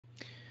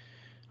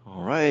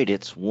All right,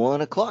 it's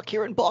 1 o'clock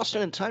here in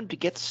Boston and time to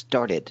get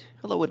started.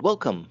 Hello and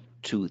welcome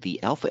to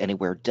the Alpha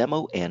Anywhere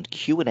demo and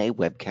Q&A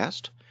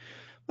webcast.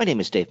 My name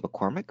is Dave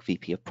McCormick,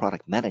 VP of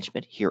Product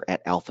Management here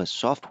at Alpha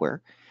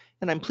Software,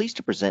 and I'm pleased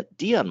to present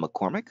Dion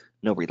McCormick,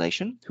 no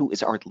relation, who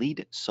is our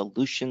lead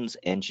solutions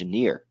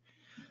engineer.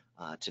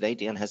 Today,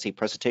 Dion has a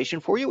presentation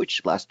for you, which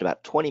should last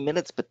about 20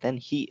 minutes, but then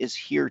he is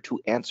here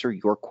to answer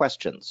your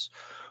questions.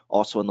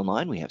 Also on the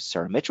line, we have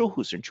Sarah Mitchell,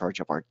 who's in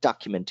charge of our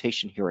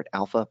documentation here at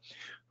Alpha,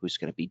 who's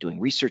going to be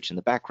doing research in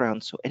the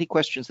background. So any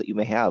questions that you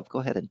may have, go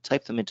ahead and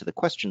type them into the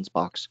questions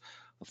box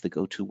of the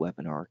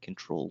GoToWebinar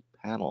control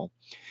panel.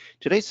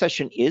 Today's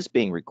session is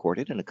being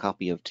recorded, and a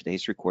copy of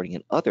today's recording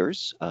and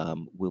others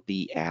will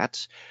be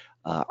at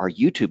our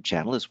YouTube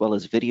channel, as well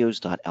as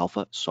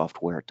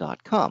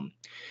videos.alphasoftware.com.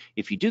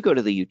 If you do go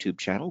to the YouTube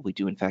channel, we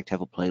do in fact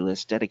have a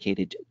playlist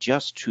dedicated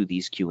just to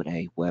these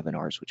Q&A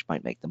webinars, which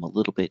might make them a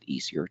little bit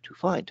easier to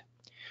find.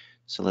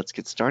 So let's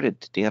get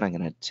started. Dan, I'm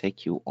going to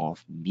take you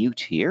off mute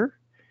here.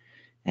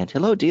 And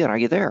hello, Dion, are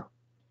you there?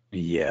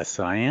 Yes,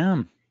 I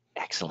am.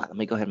 Excellent. Let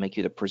me go ahead and make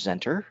you the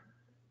presenter.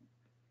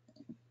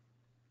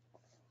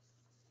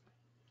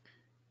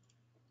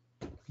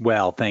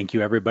 Well, thank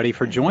you everybody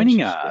for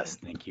joining us.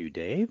 Thank you,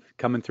 Dave.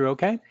 Coming through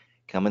okay?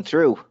 Coming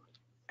through.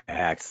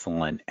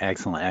 Excellent,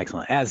 excellent,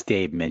 excellent. As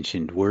Dave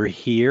mentioned, we're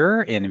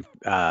here and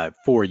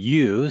for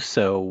you.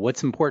 So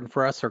what's important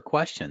for us are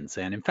questions.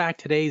 And in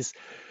fact, today's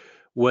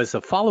was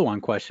a follow-on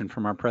question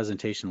from our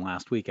presentation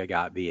last week I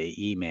got via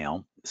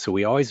email. So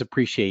we always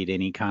appreciate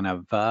any kind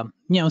of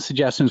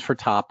suggestions for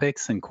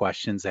topics and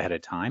questions ahead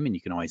of time. And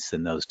you can always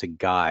send those to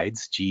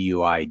guides,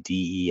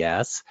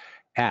 GUIDES,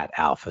 at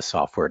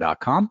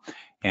alphasoftware.com.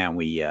 And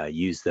we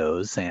use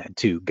those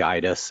to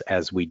guide us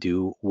as we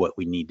do what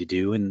we need to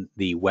do in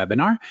the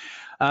webinar.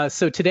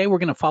 So today we're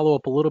going to follow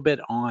up a little bit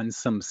on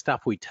some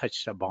stuff we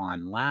touched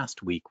upon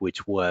last week,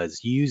 which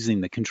was using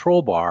the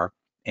control bar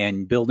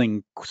and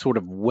building sort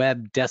of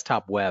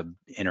desktop web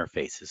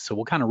interfaces. So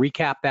we'll kind of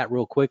recap that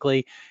real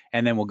quickly,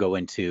 and then we'll go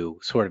into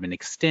sort of an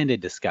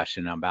extended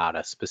discussion about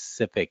a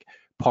specific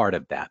part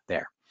of that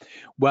there.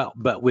 Well,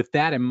 but with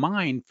that in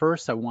mind,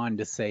 first I wanted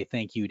to say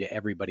thank you to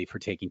everybody for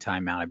taking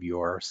time out of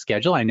your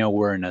schedule. I know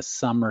we're in a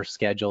summer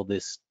schedule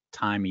this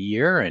time of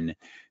year, and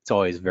it's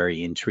always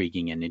very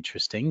intriguing and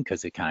interesting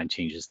because it kind of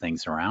changes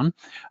things around.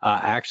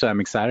 Actually,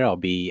 I'm excited. I'll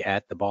be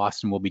at the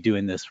Boston. We'll be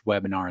doing this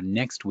webinar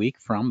next week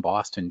from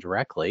Boston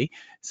directly,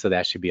 so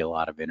that should be a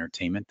lot of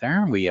entertainment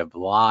there. We have a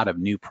lot of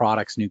new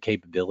products, new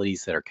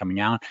capabilities that are coming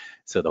out,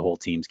 so the whole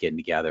team's getting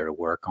together to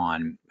work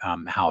on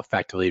how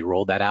effectively to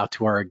roll that out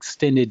to our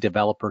extended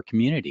developer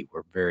community.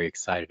 We're very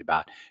excited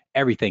about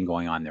everything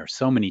going on there.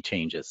 So many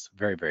changes,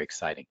 very, very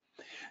exciting.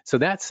 So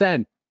that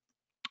said,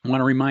 I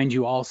want to remind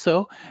you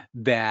also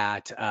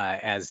that,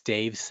 as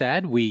Dave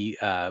said, we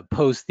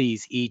post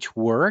these each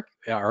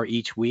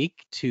week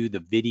to the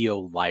video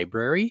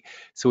library.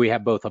 So we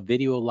have both a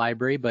video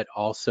library, but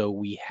also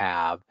we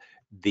have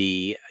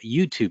the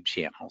YouTube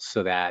channel,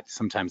 so that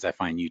sometimes I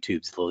find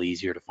YouTube's a little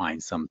easier to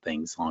find some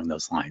things along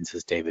those lines,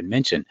 as David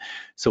mentioned.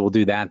 So we'll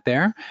do that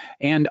there.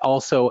 And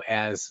also,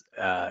 as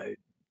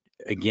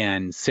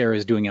again,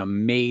 Sarah's doing an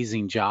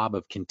amazing job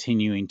of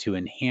continuing to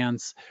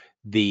enhance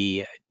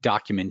the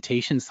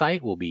documentation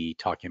site. We'll be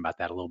talking about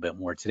that a little bit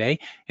more today.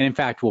 And in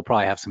fact, we'll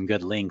probably have some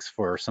good links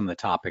for some of the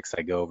topics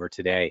I go over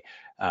today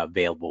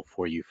available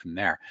for you from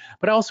there.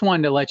 But I also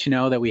wanted to let you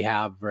know that we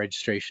have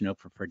registration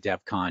open for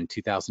DevCon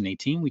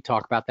 2018. We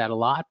talk about that a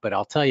lot, but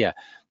I'll tell you,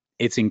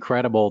 it's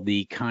incredible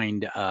the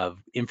kind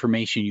of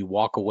information you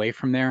walk away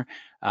from there,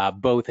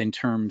 both in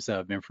terms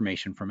of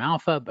information from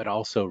Alpha, but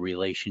also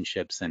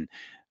relationships and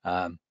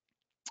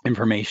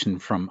information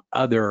from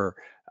other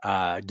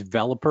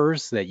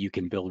developers that you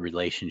can build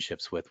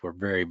relationships with. We're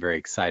very, very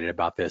excited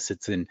about this.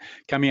 It's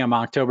coming up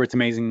October. It's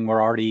amazing.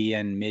 We're already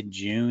in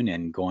mid-June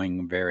and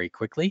going very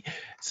quickly.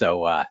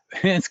 So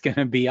it's going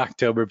to be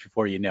October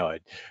before you know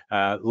it.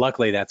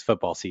 Luckily, that's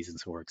football season,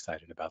 so we're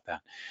excited about that.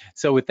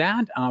 So with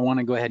that, I want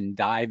to go ahead and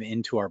dive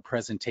into our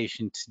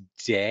presentation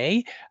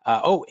today.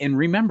 And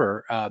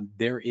remember,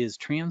 there is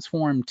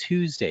Transform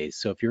Tuesdays.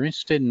 So if you're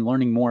interested in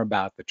learning more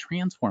about the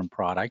Transform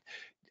product,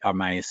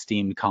 my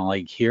esteemed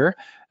colleague here,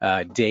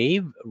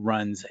 Dave,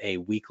 runs a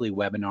weekly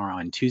webinar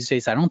on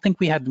Tuesdays. I don't think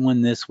we had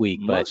one this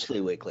week, but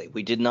mostly weekly.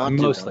 We did not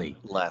do one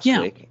last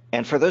week.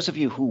 And for those of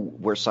you who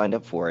were signed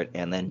up for it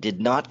and then did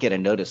not get a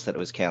notice that it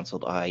was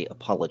canceled, I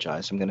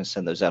apologize. I'm going to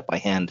send those out by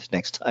hand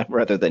next time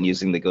rather than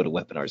using the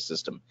GoToWebinar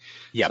system.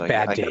 Yeah, so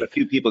bad Dave. I got a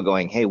few people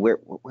going, hey,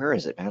 where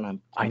is it, man?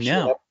 I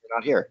know. Sure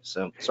not here,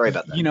 so sorry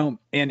about that. You know,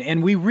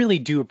 and we really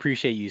do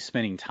appreciate you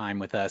spending time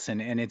with us,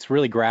 and it's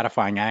really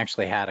gratifying. I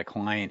actually had a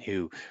client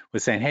who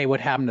was saying, hey, what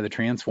happened to the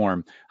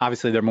Transform?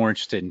 Obviously, they're more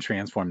interested in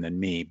Transform than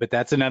me, but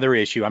that's another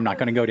issue. I'm not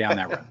going to go down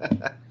that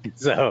road.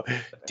 So,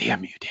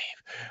 damn you, Dave.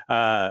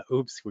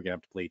 Oops, we're going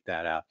to have to bleep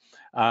that out.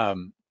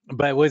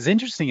 But what's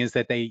interesting is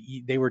that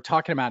they were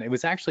talking about, it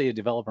was actually a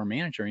developer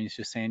manager, and he's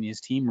just saying his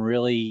team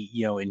really,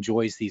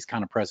 enjoys these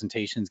kind of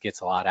presentations,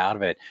 gets a lot out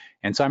of it.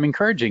 And so I'm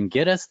encouraging,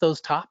 get us those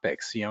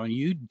topics, and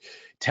you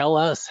tell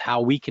us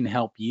how we can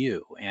help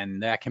you.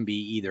 And that can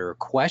be either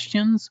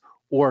questions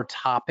or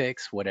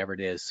topics, whatever it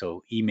is.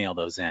 So email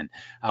those in.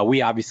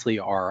 We obviously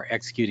are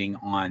executing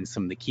on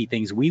some of the key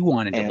things we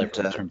want to And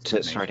deliver in terms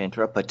of sorry information. to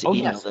interrupt, but Oh, to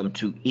yes.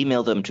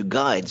 email them to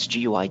guides,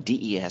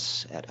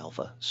 guides at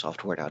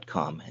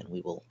alphasoftware.com, and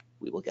we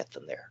will get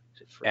them there.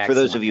 For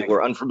those of Excellent. you who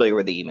are unfamiliar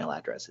with the email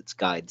address, it's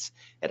guides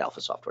at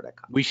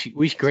alphasoftware.com. We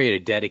should create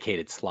a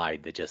dedicated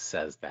slide that just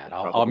says that.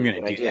 I'm Probably a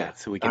going to good do idea. that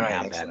so we All can right,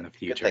 have that in excellent.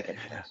 the Good future. thinking.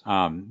 Yes.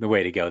 The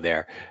way to go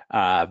there.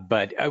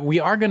 But we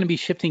are going to be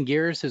shifting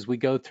gears as we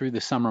go through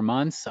the summer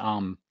months.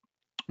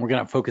 We're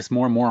going to focus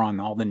more and more on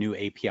all the new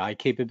API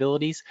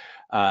capabilities,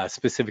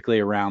 specifically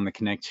around the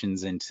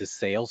connections into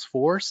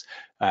Salesforce.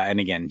 And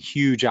again,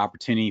 huge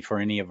opportunity for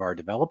any of our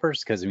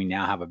developers because we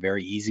now have a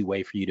very easy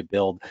way for you to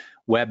build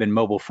web and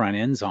mobile front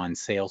ends on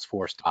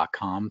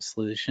Salesforce.com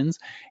solutions.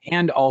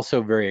 And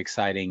also very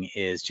exciting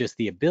is just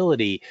the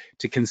ability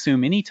to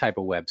consume any type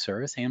of web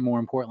service, and more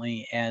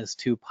importantly, as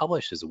to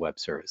publish as a web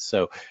service.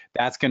 So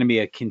that's going to be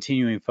a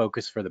continuing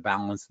focus for the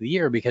balance of the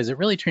year because it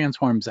really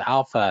transforms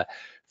Alpha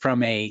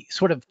from a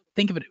sort of,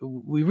 think of it,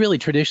 we really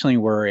traditionally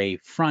were a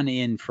front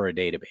end for a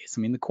database.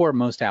 I mean, the core of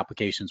most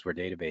applications were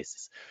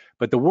databases,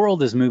 but the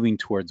world is moving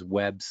towards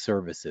web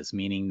services,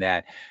 meaning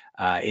that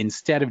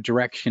instead of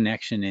direct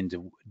connection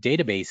into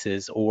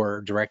databases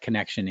or direct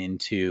connection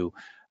into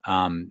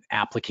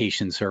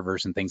application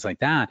servers and things like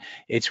that,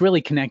 it's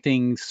really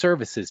connecting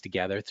services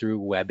together through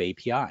web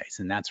APIs.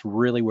 And that's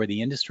really where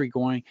the industry is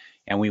going.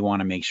 And we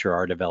want to make sure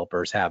our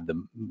developers have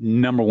the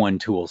number one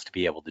tools to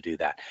be able to do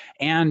that.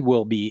 And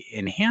we'll be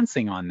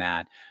enhancing on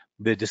that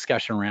the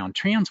discussion around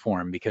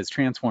Transform, because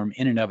Transform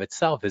in and of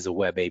itself is a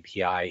web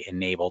API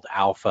enabled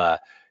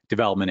alpha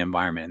development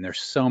environment. And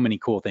there's so many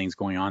cool things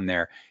going on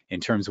there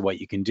in terms of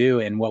what you can do.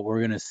 And what we're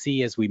going to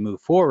see as we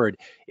move forward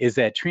is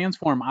that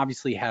Transform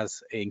obviously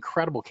has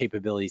incredible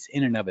capabilities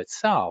in and of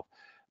itself,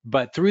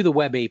 but through the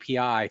web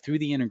API, through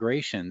the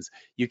integrations,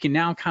 you can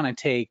now kind of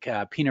take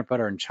peanut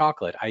butter and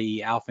chocolate,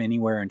 i.e. Alpha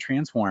Anywhere and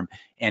Transform,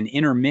 and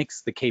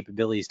intermix the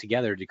capabilities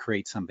together to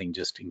create something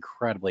just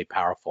incredibly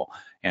powerful.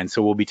 And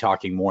so we'll be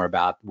talking more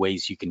about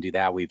ways you can do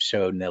that. We've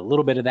shown a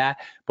little bit of that,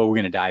 but we're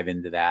going to dive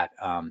into that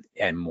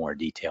in more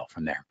detail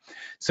from there.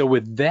 So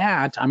with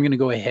that, I'm going to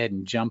go ahead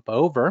and jump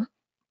over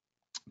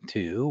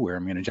to where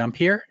I'm going to jump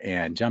here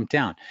and jump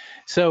down.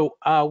 So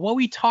what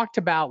we talked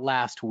about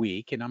last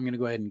week, and I'm going to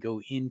go ahead and go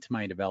into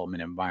my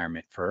development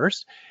environment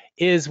first,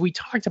 is we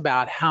talked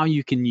about how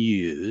you can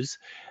use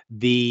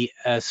the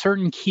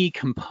certain key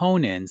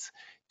components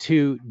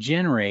to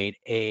generate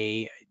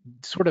a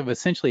sort of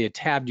essentially a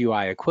tabbed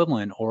UI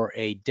equivalent or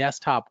a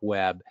desktop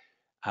web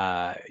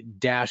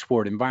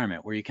dashboard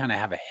environment where you kind of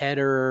have a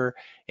header,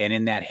 and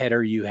in that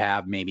header you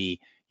have maybe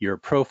your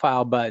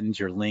profile buttons,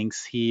 your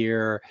links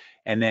here,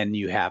 and then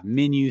you have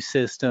menu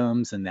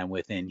systems, and then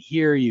within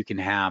here you can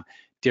have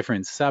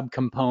different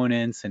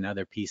subcomponents and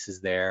other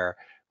pieces there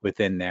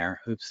within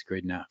there. Oops,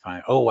 grid not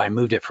fine. Oh, I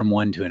moved it from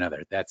one to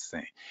another. That's the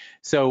thing.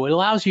 So it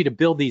allows you to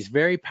build these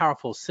very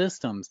powerful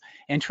systems.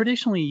 And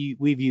traditionally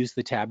we've used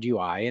the tabbed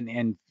UI,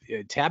 and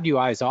tabbed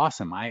UI is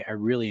awesome. I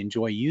really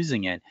enjoy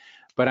using it.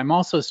 But I'm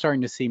also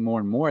starting to see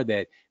more and more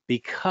that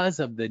because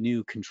of the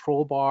new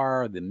control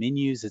bar, the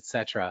menus,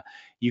 etc.,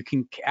 you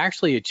can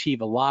actually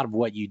achieve a lot of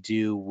what you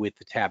do with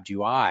the tabbed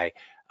UI,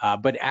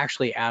 but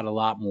actually add a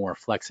lot more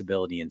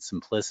flexibility and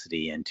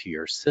simplicity into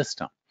your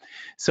system.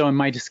 So in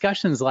my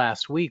discussions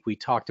last week, we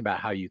talked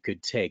about how you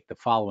could take the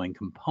following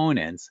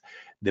components: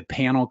 the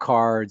panel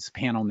cards,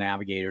 panel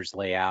navigators,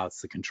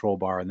 layouts, the control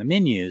bar, and the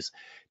menus,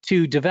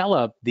 to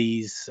develop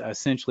these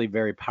essentially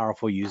very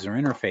powerful user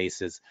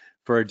interfaces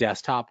for a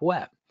desktop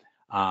web.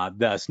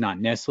 Thus, not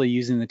necessarily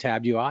using the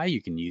tabbed UI,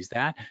 you can use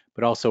that,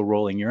 but also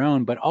rolling your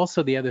own. But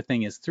also the other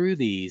thing is through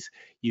these,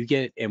 you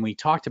get, and we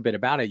talked a bit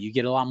about it, you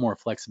get a lot more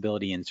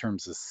flexibility in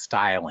terms of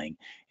styling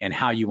and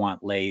how you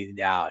want laid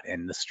out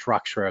and the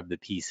structure of the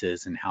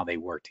pieces and how they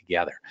work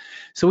together.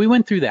 So we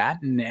went through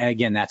that, and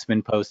again, that's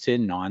been posted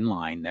and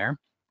online there.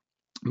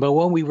 But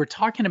what we were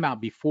talking about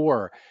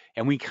before,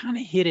 and we kind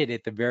of hit it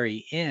at the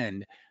very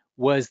end,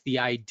 was the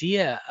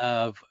idea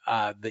of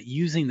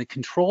using the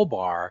control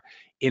bar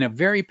in a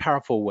very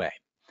powerful way.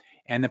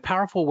 And the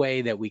powerful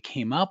way that we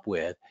came up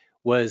with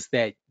was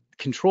that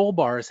control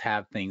bars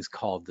have things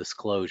called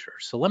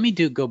disclosures. So let me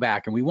go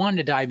back, and we wanted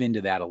to dive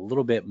into that a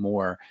little bit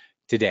more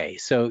today.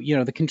 So,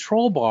 the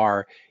control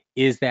bar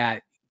is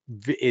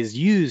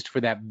used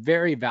for that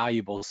very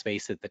valuable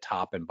space at the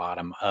top and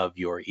bottom of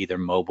your either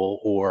mobile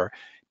or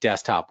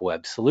desktop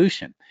web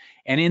solution.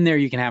 And in there,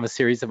 you can have a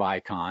series of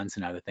icons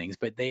and other things,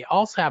 but they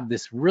also have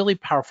this really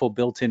powerful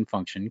built-in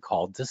function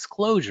called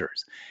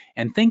disclosures.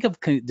 And think of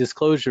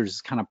disclosures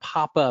as kind of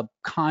pop-up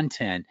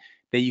content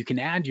that you can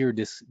add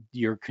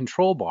your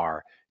control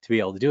bar to be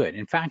able to do it.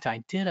 In fact,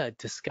 I did a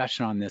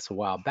discussion on this a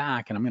while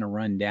back, and I'm going to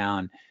run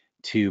down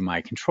to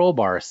my control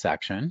bar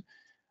section.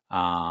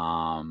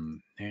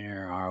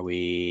 There are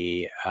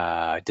we,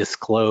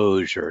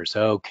 disclosures,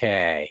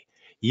 okay.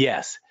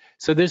 Yes,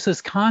 so there's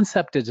this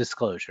concept of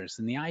disclosures,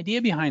 and the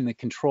idea behind the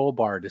control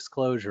bar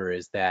disclosure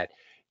is that,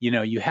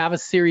 you have a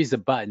series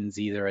of buttons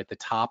either at the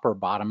top or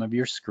bottom of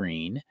your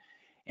screen,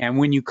 and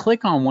when you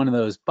click on one of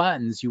those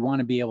buttons, you want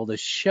to be able to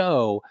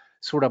show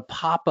sort of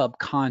pop-up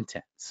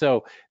content.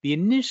 So the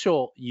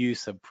initial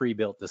use of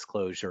pre-built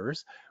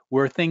disclosures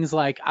were things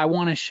like, I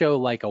want to show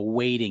like a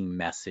waiting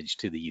message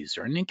to the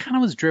user. And it kind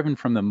of was driven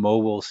from the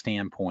mobile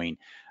standpoint,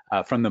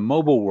 from the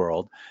mobile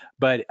world.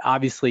 But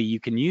obviously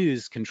you can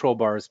use control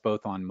bars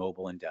both on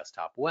mobile and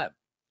desktop web.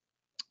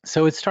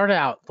 So it started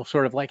out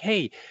sort of like,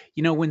 hey,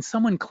 when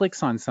someone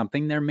clicks on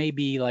something, there may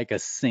be like a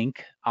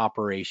sync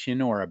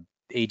operation or a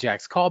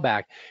Ajax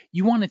callback.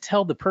 You want to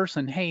tell the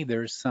person, hey,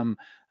 there's some,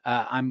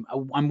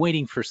 I'm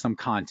waiting for some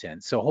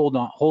content. So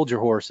hold your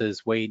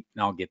horses, wait,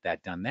 and I'll get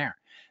that done there.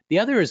 The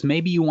other is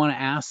maybe you want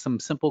to ask some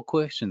simple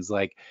questions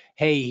like,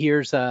 hey,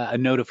 here's a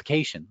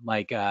notification.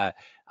 Like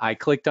I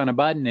clicked on a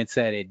button, it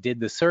said it did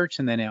the search,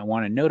 and then I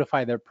want to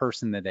notify the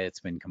person that it's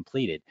been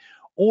completed.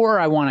 Or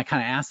I want to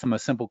kind of ask them a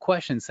simple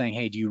question saying,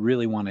 hey, do you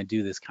really want to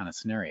do this kind of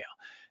scenario?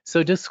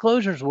 So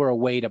disclosures were a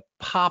way to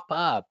pop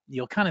up.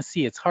 You'll kind of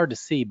see, it's hard to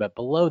see, but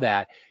below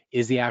that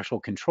is the actual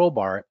control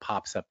bar. It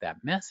pops up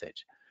that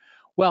message.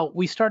 Well,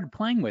 we started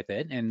playing with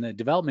it and the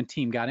development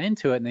team got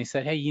into it and they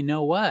said, hey, you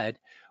know what?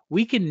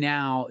 We can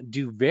now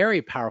do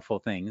very powerful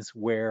things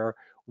where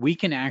we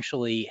can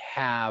actually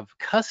have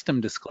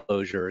custom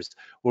disclosures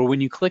where when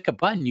you click a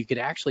button, you could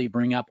actually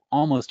bring up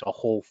almost a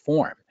whole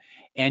form.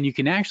 And you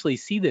can actually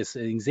see this.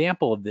 An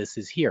example of this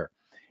is here.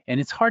 And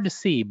it's hard to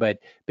see, but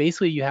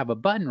basically you have a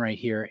button right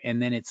here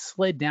and then it's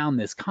slid down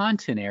this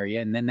content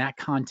area, and then that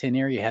content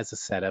area has a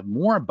set of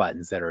more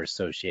buttons that are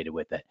associated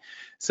with it.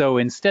 So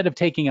instead of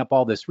taking up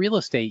all this real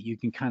estate, you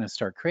can kind of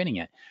start creating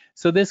it.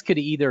 So this could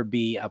either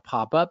be a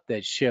pop-up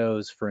that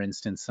shows, for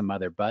instance, some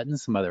other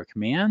buttons, some other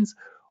commands,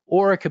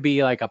 or it could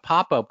be like a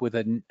pop-up with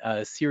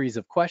a series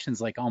of questions,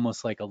 like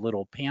almost like a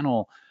little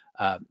panel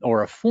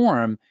or a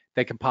form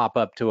that can pop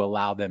up to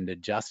allow them to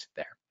adjust it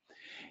there.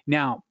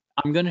 Now,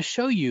 I'm going to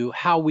show you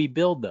how we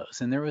build those.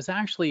 And there was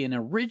actually an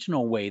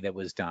original way that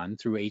was done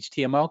through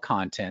HTML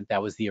content.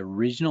 That was the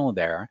original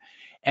there.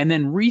 And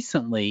then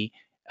recently,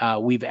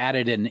 we've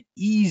added an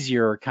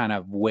easier kind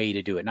of way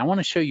to do it. And I want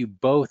to show you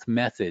both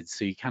methods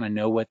so you kind of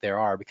know what there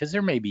are, because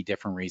there may be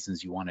different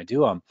reasons you want to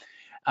do them.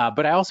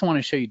 But I also want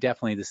to show you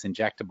definitely this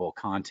injectable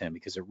content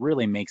because it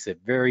really makes it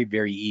very,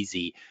 very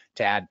easy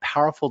to add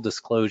powerful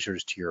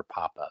disclosures to your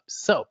pop-ups.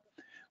 So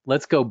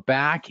let's go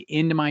back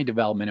into my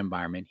development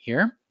environment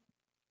here.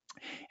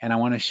 And I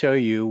want to show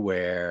you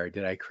where,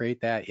 did I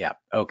create that? Yeah,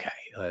 okay,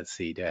 let's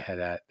see, did I have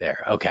that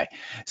there? Okay,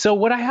 so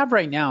what I have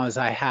right now is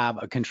I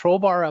have a control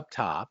bar up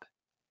top,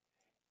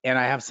 and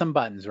I have some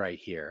buttons right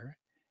here,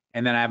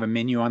 and then I have a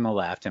menu on the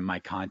left and my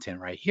content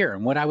right here.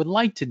 And what I would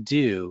like to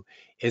do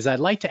is I'd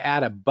like to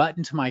add a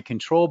button to my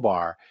control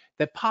bar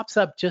that pops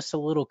up just a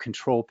little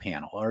control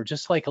panel or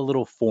just like a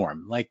little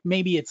form. Like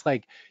maybe it's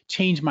like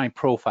change my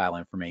profile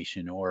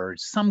information or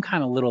some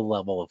kind of little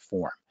level of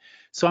form.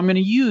 So I'm going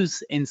to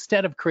use,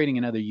 instead of creating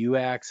another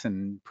UX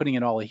and putting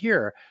it all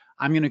here,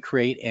 I'm going to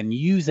create and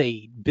use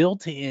a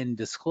built-in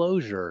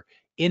disclosure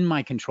in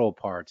my control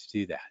bar to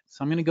do that.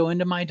 So I'm going to go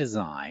into my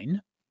design.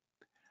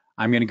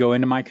 I'm going to go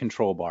into my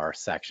control bar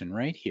section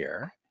right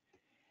here.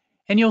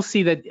 And you'll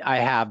see that I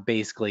have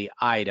basically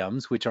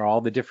items, which are all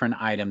the different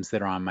items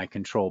that are on my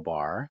control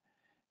bar.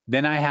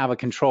 Then I have a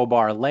control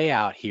bar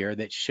layout here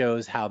that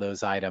shows how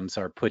those items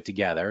are put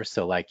together.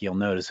 So like you'll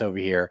notice over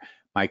here,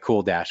 my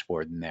cool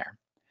dashboard in there.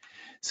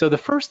 So the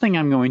first thing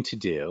I'm going to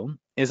do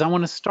is I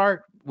want to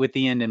start with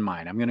the end in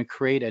mind. I'm going to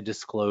create a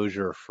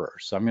disclosure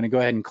first. So I'm going to go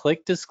ahead and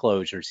click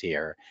disclosures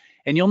here.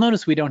 And you'll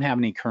notice we don't have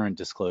any current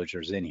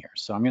disclosures in here.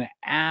 So I'm going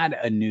to add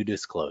a new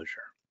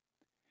disclosure.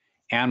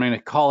 And I'm going to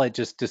call it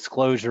just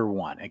disclosure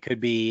 1. It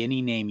could be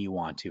any name you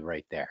want to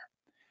right there.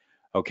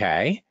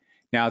 Okay.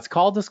 Now it's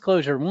called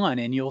disclosure 1,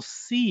 and you'll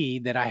see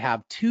that I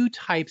have 2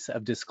 types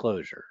of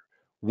disclosure.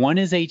 One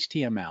is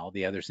HTML,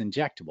 the other is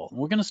injectable. And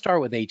we're going to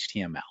start with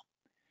HTML.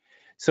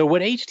 So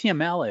what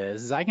HTML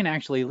is I can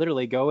actually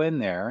literally go in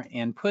there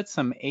and put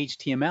some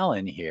HTML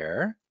in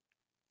here.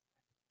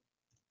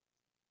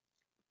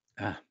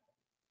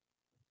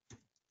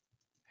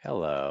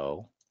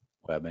 Hello,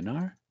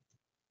 webinar.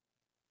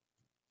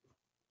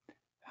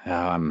 Oh,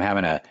 I'm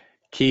having a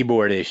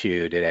keyboard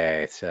issue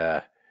today. It's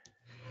a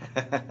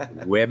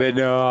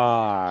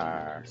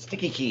webinar.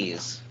 Sticky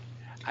keys.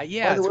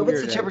 Yeah, By the it's way, weird.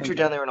 what's the temperature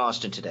down there in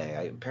Austin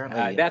today?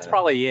 Apparently That's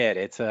probably it.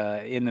 It's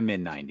in the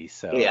mid-90s,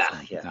 so yeah,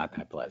 it's not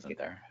that pleasant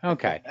there.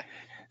 Okay.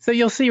 So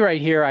you'll see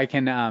right here, I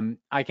can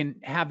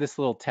have this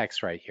little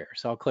text right here.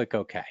 So I'll click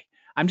OK.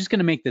 I'm just going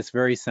to make this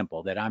very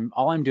simple. That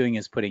all I'm doing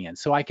is putting in.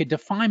 So I could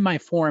define my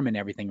form and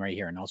everything right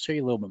here, and I'll show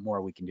you a little bit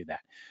more. We can do that.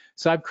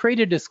 So I've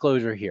created a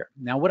disclosure here.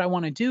 Now what I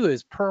want to do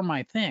is, per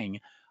my thing,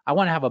 I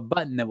want to have a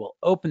button that will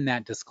open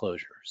that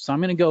disclosure. So I'm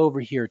going to go over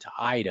here to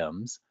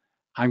items.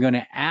 I'm going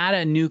to add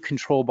a new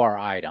control bar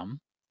item.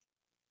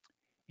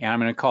 And I'm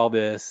going to call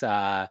this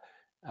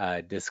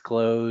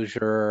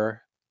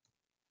disclosure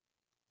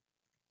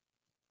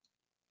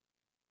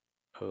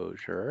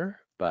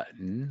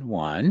button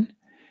 1.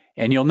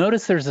 And you'll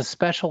notice there's a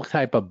special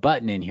type of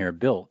button in here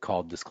built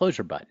called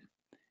disclosure button.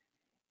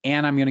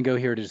 And I'm going to go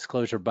here to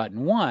disclosure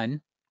button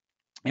 1,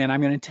 and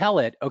I'm going to tell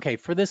it, okay,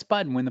 for this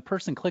button, when the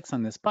person clicks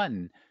on this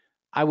button,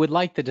 I would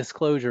like the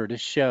disclosure to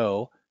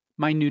show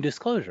my new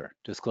disclosure,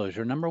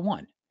 disclosure number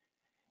 1.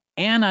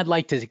 And I'd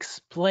like to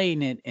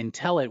explain it and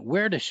tell it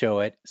where to show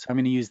it. So I'm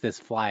going to use this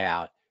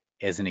flyout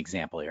as an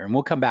example here, and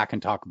we'll come back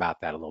and talk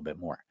about that a little bit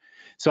more.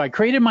 So I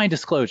created my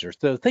disclosure.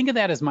 So think of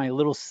that as my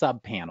little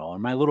sub panel or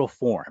my little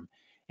form.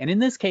 And in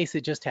this case,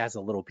 it just has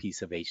a little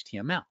piece of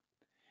HTML.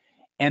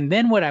 And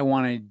then what I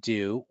wanted to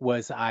do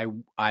was I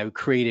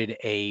created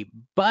a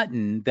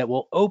button that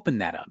will open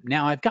that up.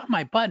 Now I've got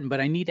my button,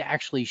 but I need to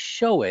actually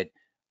show it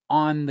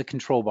on the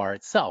control bar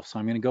itself. So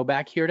I'm going to go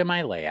back here to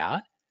my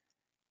layout,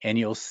 and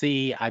you'll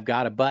see I've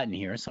got a button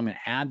here. So I'm going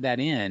to add that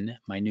in,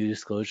 my new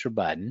disclosure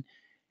button,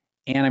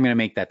 and I'm going to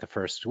make that the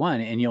first one.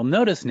 And you'll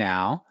notice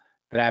now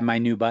that I have my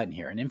new button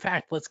here. And in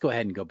fact, let's go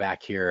ahead and go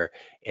back here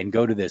and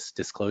go to this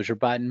disclosure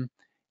button,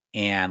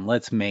 and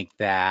let's make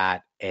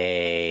that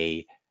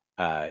a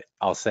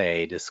I'll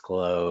say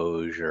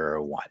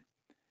disclosure 1.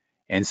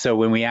 And so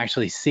when we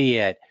actually see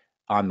it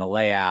on the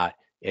layout,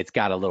 it's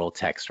got a little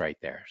text right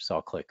there. So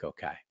I'll click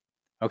OK.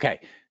 Okay,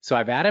 so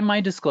I've added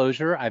my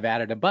disclosure. I've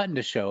added a button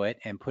to show it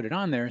and put it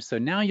on there. So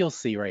now you'll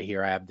see right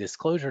here, I have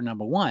disclosure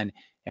number 1.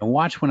 And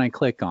watch when I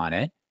click on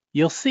it,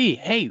 you'll see,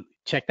 hey,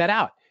 check that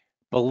out.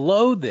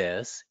 Below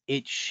this,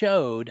 it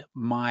showed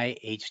my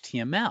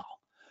HTML.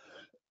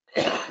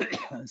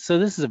 So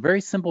this is a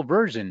very simple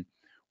version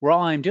where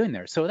all I'm doing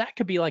there. So that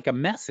could be like a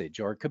message,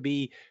 or it could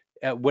be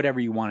whatever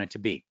you want it to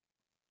be.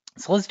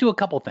 So let's do a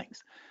couple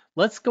things.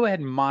 Let's go ahead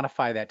and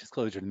modify that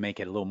disclosure to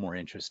make it a little more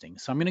interesting.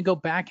 So I'm going to go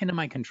back into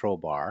my control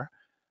bar.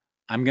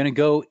 I'm going to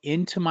go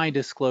into my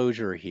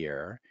disclosure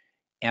here,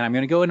 and I'm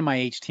going to go into my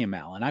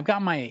HTML. And I've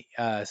got my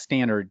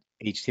standard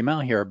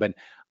HTML here, but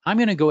I'm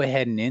going to go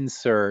ahead and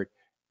insert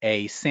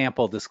a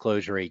sample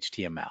disclosure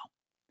HTML.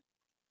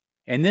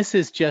 And this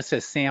is just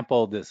a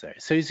sample.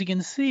 So as you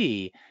can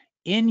see,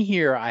 in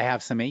here, I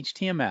have some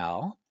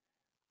HTML,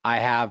 I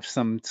have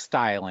some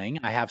styling,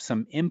 I have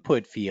some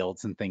input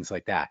fields and things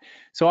like that.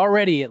 So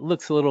already it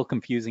looks a little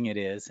confusing, it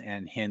is,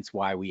 and hence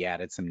why we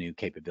added some new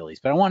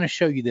capabilities. But I want to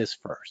show you this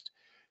first.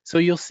 So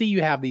you'll see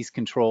you have these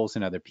controls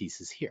and other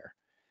pieces here.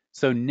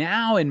 So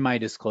now in my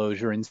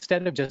disclosure,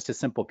 instead of just a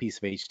simple piece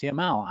of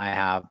HTML, I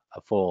have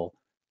a full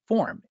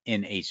form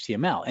in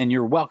HTML. And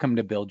you're welcome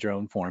to build your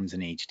own forms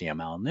in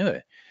HTML and do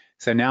it.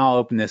 So now I'll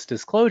open this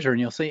disclosure and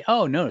you'll see,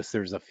 oh, notice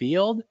there's a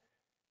field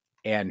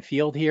and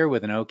field here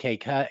with an OK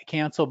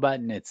cancel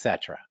button,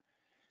 etc.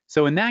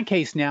 So in that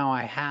case, now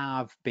I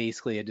have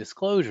basically a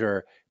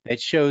disclosure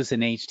that shows an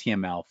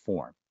HTML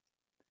form.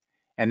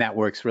 And that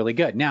works really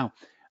good. Now,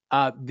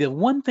 the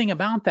one thing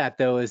about that,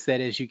 though, is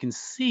that as you can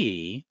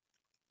see,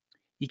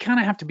 you kind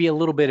of have to be a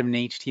little bit of an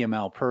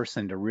HTML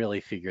person to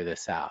really figure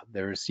this out.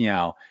 There's,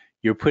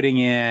 you're putting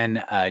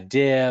in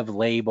div,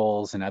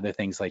 labels, and other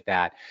things like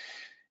that.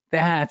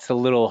 That's a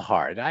little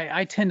hard.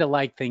 I tend to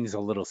like things a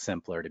little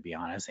simpler, to be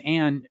honest.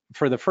 And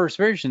for the first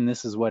version,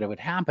 this is what it would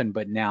happen,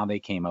 but now they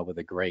came up with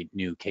a great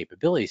new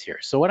capabilities here.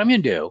 So what I'm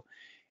going to do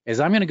is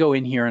I'm going to go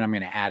in here and I'm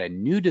going to add a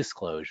new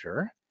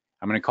disclosure.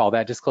 I'm going to call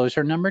that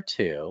disclosure number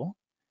 2.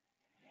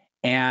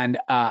 And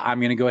I'm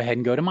going to go ahead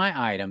and go to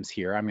my items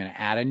here. I'm going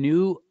to add a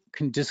new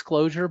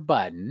disclosure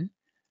button.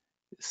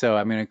 So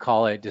I'm going to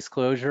call it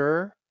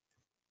disclosure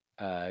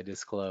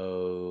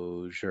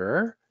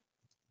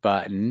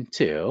button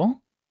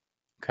 2.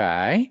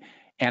 Okay,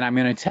 and I'm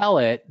going to tell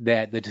it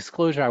that the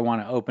disclosure I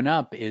want to open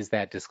up is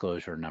that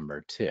disclosure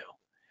number 2.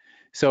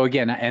 So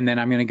again, and then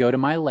I'm going to go to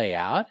my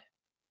layout,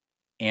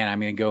 and I'm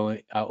going to go,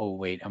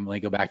 I'm going to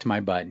go back to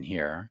my button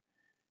here,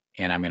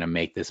 and I'm going to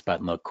make this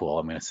button look cool.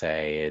 I'm going to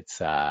say it's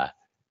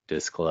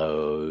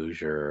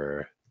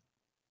disclosure.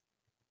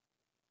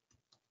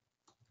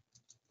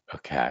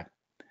 Okay,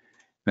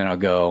 then I'll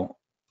go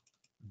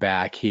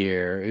back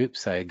here.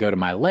 Oops, I go to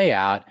my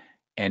layout.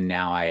 And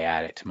now I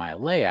add it to my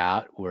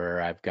layout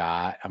where I'm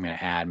going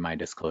to add my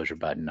disclosure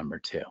button number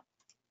 2.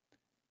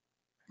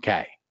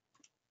 Okay.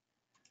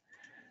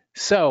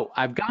 So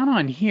I've gone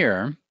on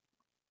here,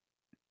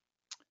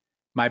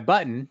 my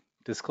button,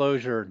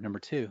 disclosure number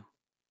 2. Where'd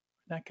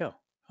that go?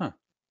 Huh.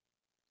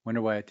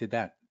 Wonder why I did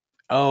that.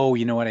 Oh,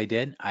 you know what I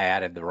did? I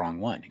added the wrong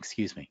one.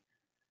 Excuse me.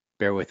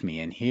 Bear with me.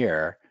 In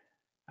here,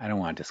 I don't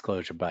want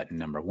disclosure button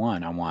number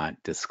 1. I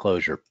want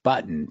disclosure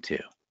button 2.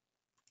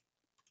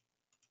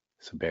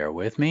 So bear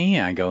with me.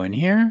 I go in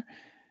here.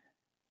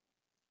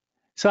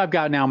 So I've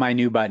got now my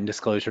new button,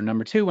 disclosure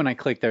number 2. When I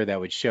click there, that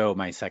would show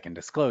my second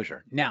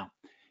disclosure. Now,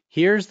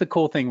 here's the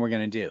cool thing we're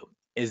going to do,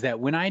 is that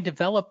when I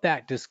develop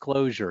that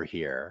disclosure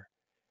here,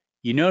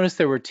 you notice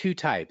there were 2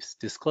 types.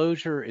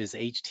 Disclosure is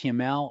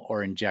HTML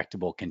or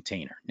injectable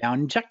container. Now,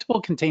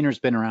 injectable container has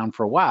been around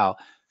for a while,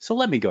 so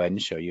let me go ahead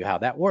and show you how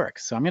that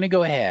works. So I'm going to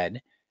go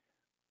ahead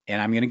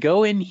And I'm going to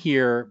go in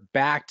here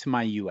back to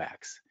my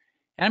UX.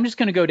 And I'm just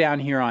going to go down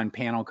here on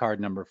panel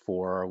card number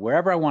 4 or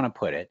wherever I want to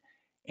put it.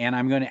 And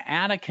I'm going to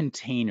add a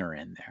container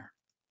in there.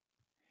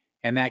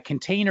 And that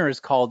container is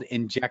called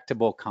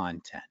Injectible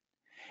Content.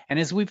 And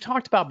as we've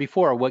talked about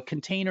before, what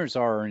containers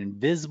are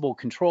invisible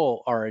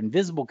controls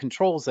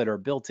that are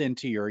built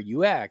into your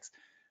UX.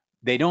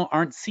 They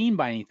aren't seen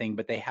by anything,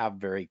 but they have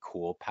very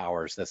cool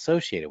powers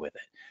associated with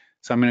it.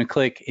 So I'm going to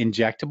click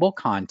Injectible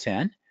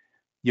Content.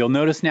 You'll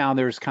notice now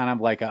there's kind of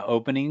like an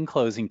opening and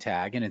closing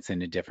tag, and it's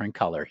in a different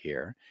color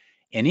here.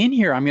 And in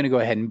here, I'm going to go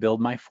ahead and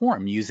build my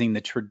form using the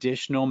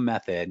traditional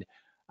method.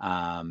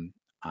 Item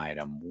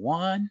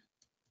 1.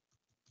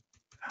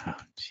 Oh,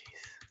 geez.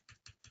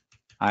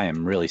 I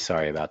am really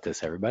sorry about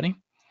this, everybody.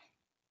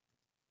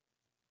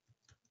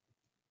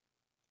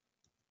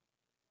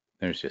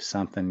 There's just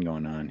something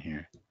going on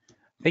here.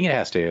 I think it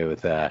has to do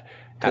with have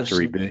to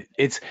reboot.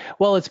 It's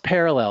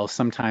parallel.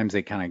 Sometimes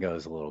it kind of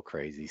goes a little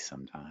crazy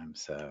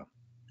sometimes. So.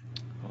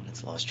 Oh,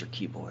 it's lost your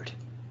keyboard.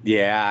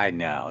 Yeah, I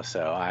know.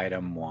 So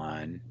item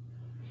 1.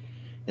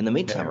 In the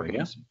meantime, we're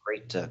getting some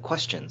great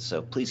questions.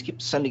 So please keep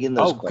sending in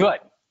those questions. Oh, good.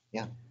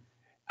 Yeah.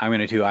 I'm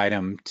going to do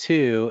item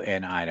 2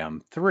 and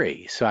item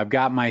 3. So I've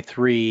got my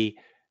 3.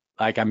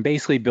 Like I'm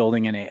basically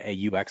building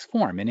a UX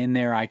form, and in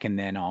there I can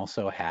then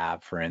also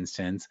have, for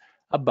instance,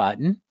 a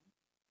button.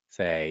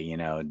 Say,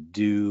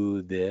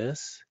 do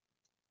this.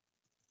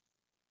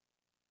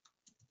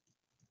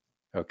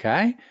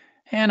 Okay.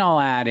 And I'll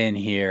add in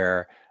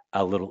here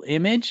a little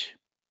image.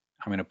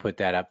 I'm going to put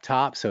that up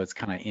top so it's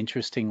kind of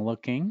interesting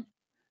looking.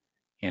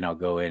 And I'll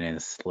go in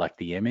and select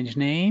the image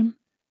name.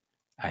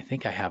 I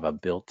think I have a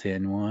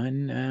built-in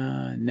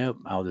one. Nope.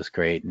 I'll just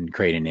create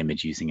an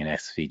image using an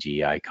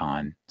SVG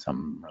icon.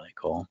 Something really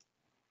cool.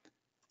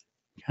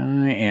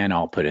 Okay. And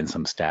I'll put in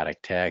some static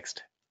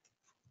text.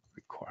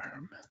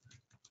 Requirement.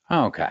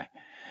 Okay.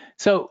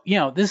 So,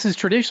 this is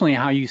traditionally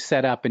how you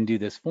set up and do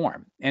this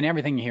form, and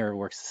everything here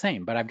works the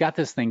same, but I've got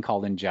this thing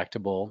called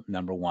injectable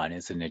number 1.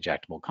 It's an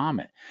injectable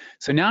comment.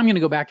 So now I'm going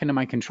to go back into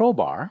my control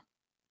bar.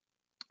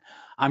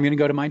 I'm going to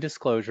go to my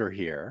disclosure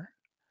here.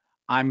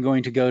 I'm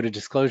going to go to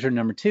disclosure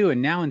number 2,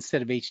 and now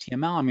instead of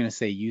HTML, I'm going to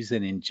say use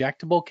an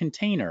injectable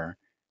container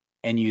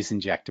and use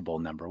injectable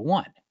number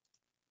 1.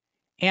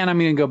 And I'm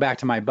going to go back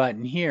to my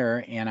button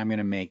here, and I'm going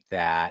to make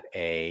that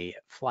a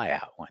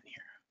flyout one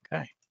here.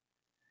 Okay.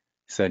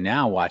 So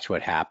now watch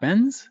what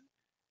happens.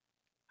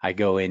 I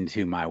go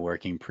into my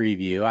working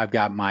preview. I've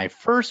got my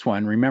first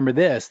one. Remember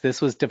this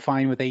was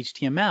defined with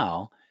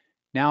HTML.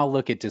 Now I'll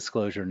look at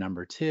disclosure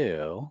number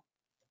 2.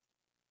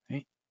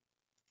 Wait,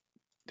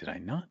 did I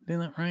not do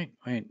that right?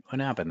 Wait, what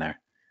happened there?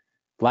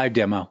 Live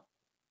demo.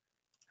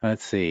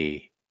 Let's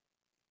see.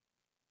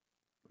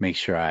 Make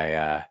sure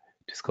I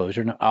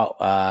disclosure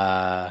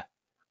number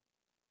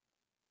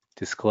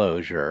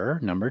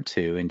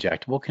 2,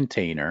 injectable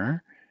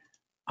container,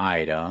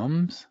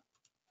 items,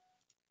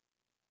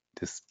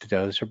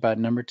 disclosure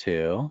button number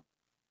 2,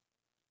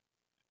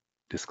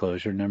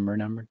 disclosure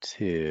number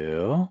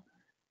 2,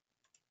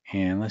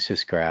 and let's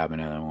just grab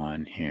another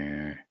one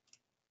here.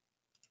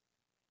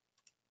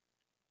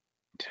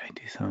 Did I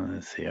do something?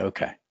 Let's see.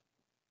 Okay.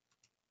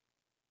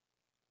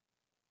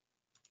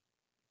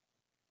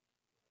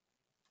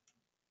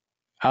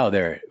 Oh,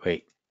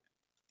 wait.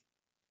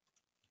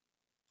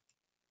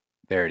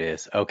 There it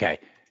is. Okay.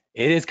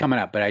 It is coming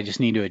up, but I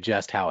just need to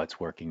adjust how it's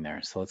working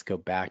there. So let's go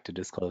back to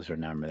disclosure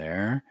number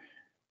there.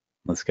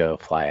 Let's go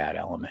flyout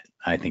element.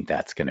 I think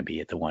that's going to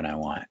be the one I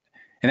want.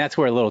 And that's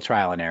where a little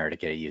trial and error to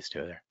get used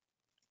to there.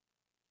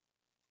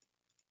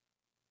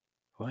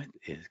 What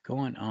is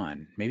going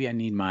on? Maybe I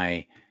need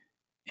my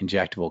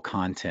injectable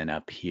content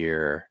up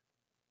here.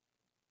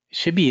 It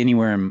should be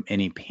anywhere in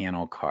any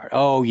panel card.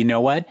 Oh, you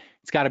know what?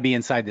 It's got to be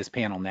inside this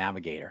panel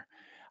navigator.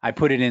 I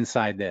put it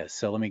inside this.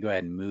 So let me go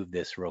ahead and move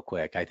this real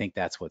quick. I think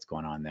that's what's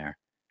going on there.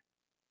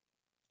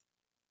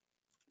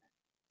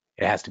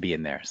 It has to be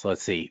in there. So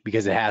let's see,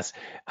 because it has,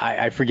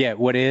 I forget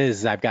what it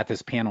is. I've got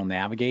this panel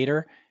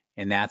navigator,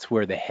 and that's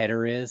where the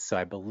header is. So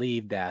I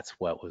believe that's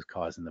what was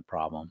causing the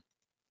problem.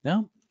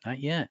 No, not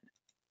yet.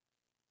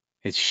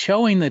 It's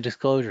showing the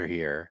disclosure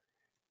here.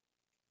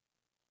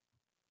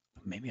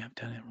 Maybe I've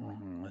done it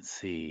wrong. Let's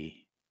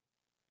see.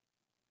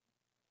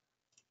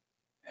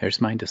 There's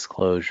my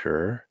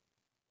disclosure.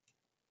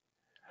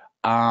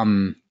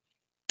 Well,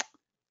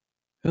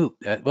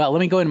 let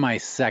me go into my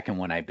second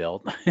one I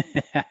built.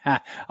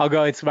 I'll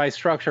go, it's my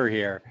structure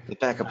here. The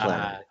backup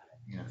plan.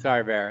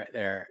 Sorry, Bear,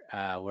 there,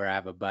 where I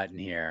have a button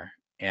here,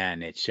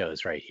 and it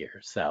shows right here.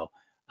 So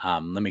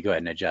let me go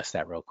ahead and adjust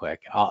that real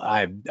quick.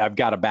 I've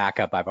got a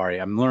backup.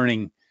 I'm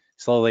learning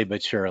slowly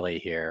but surely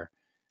here.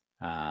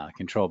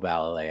 Control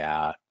ballot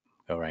layout,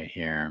 go right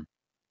here.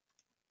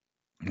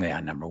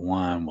 Layout number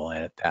 1, we'll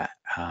edit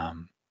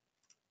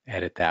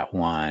that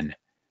one,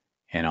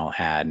 and I'll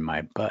add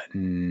my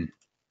button.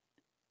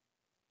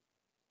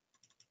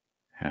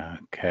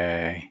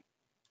 Okay.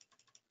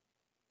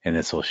 And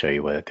this will show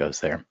you what it goes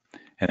there.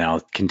 And then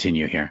I'll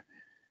continue here.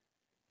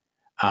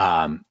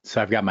 So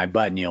I've got my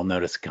button. You'll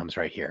notice it comes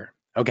right here.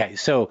 Okay,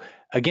 so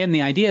again,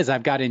 the idea is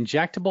I've got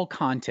injectable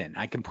content.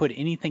 I can put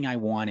anything I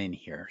want in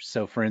here.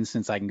 So for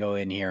instance, I can go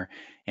in here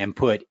and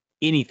put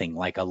anything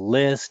like a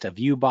list, a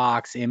view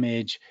box,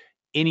 image,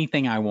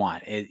 anything I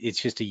want.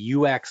 It's just a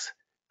UX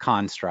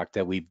construct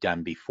that we've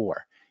done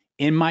before.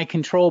 In my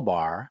control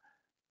bar,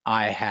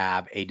 I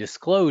have a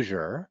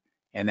disclosure,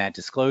 and that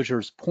disclosure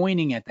is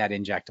pointing at that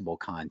injectable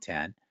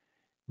content.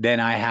 Then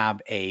I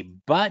have a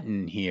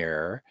button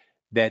here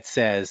that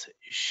says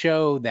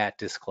show that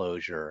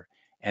disclosure.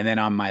 And then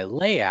on my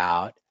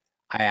layout,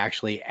 I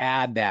actually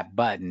add that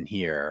button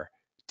here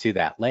to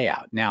that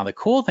layout. Now, the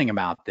cool thing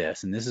about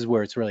this, and this is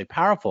where it's really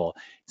powerful,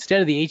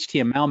 instead of the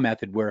HTML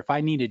method where if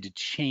I needed to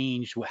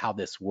change how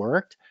this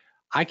worked,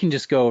 I can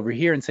just go over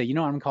here and say, you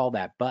know what, I'm gonna call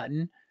that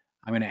button.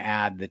 I'm gonna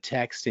add the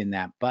text in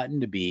that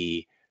button to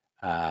be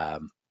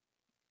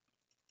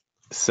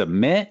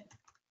submit.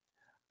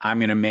 I'm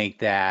going to make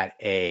that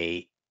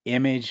a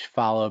image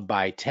followed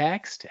by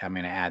text. I'm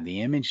going to add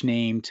the image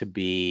name to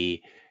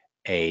be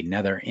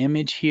another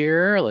image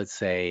here. Let's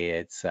say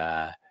it's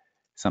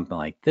something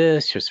like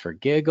this, just for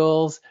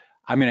giggles.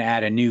 I'm going to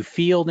add a new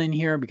field in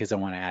here because I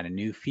want to add a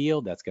new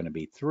field. That's going to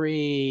be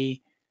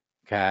 3.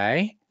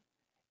 Okay.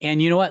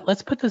 And you know what?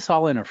 Let's put this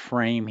all in a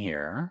frame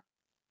here.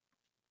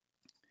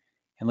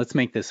 And let's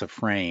make this a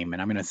frame.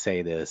 And I'm going to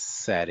say this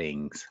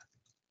settings.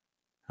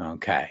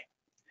 Okay.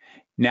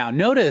 Now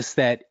notice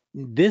that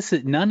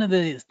none of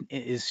this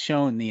is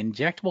shown. The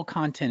injectable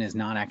content is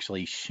not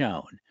actually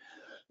shown.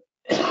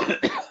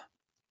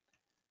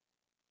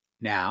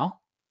 Now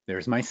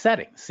there's my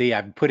settings. See,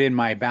 I've put in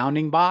my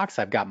bounding box.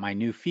 I've got my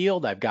new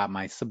field. I've got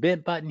my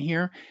submit button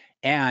here.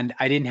 And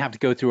I didn't have to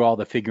go through all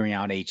the figuring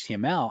out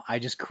HTML. I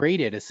just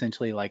created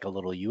essentially like a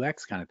little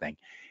UX kind of thing.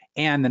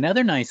 And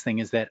another nice thing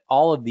is that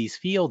all of these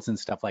fields and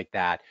stuff like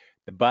that,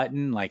 the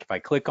button, like if I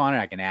click on it,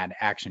 I can add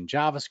action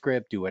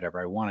JavaScript, do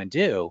whatever I want to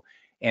do,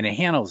 and it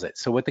handles it.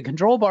 So what the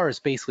control bar is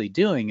basically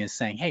doing is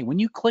saying, hey, when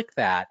you click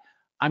that,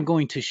 I'm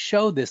going to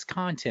show this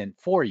content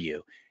for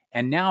you.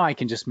 And now I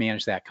can just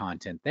manage that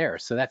content there.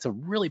 So that's a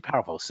really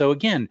powerful. So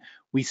again,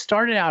 we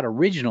started out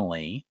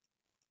originally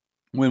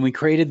when we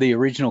created the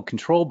original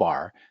control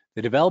bar,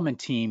 the development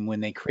team, when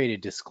they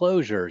created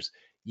disclosures,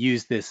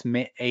 used this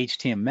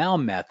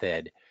HTML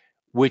method,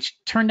 which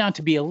turned out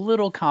to be a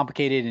little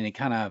complicated, and it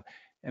kind of,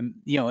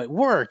 it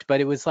worked,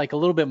 but it was like a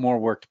little bit more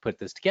work to put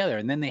this together.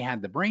 And then they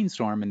had the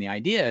brainstorm, and the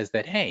idea is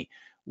that, hey,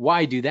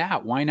 why do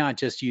that? Why not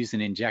just use an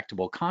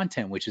injectable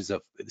content, which is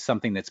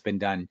something that's been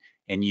done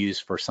and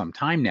used for some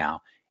time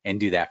now, and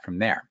do that from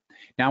there.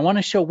 Now, I want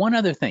to show one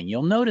other thing.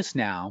 You'll notice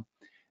now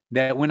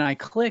that when I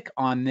click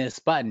on this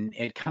button,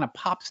 it kind of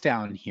pops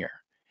down here.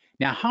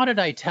 Now, how did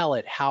I tell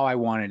it how I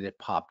wanted it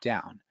pop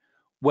down?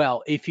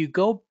 Well, if you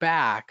go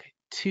back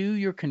to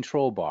your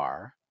control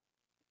bar,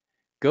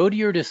 go to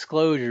your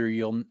disclosure,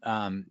 you'll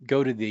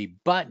go to the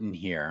button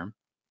here.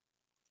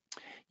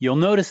 You'll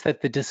notice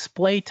that the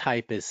display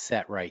type is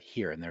set right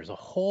here, and there's a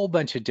whole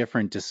bunch of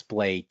different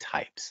display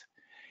types.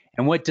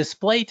 And what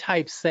display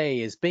types say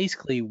is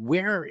basically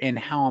where and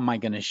how am I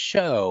going to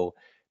show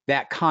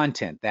that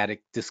content, that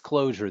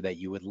disclosure that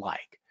you would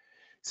like.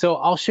 So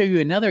I'll show you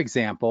another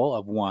example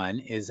of one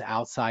is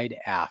outside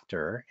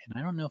after, and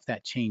I don't know if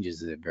that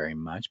changes it very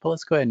much, but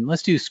let's go ahead and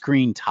let's do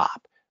screen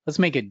top. Let's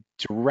make it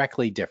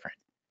directly different.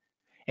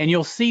 And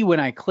you'll see when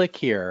I click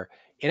here,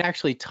 it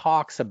actually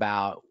talks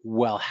about,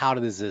 well, how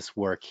does this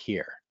work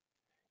here?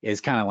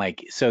 It's kind of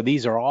like, so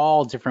these are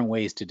all different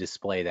ways to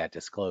display that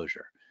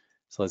disclosure.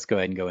 So let's go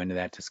ahead and go into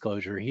that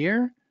disclosure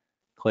here.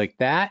 Click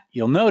that.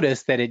 You'll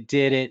notice that it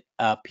did it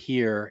up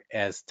here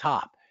as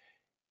top.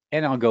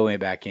 And I'll go way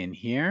back in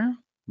here.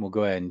 We'll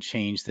go ahead and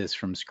change this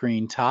from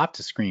screen top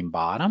to screen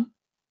bottom.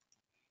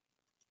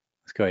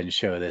 Let's go ahead and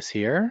show this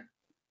here.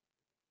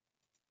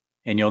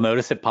 And you'll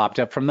notice it popped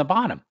up from the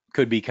bottom.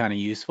 Could be kind of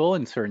useful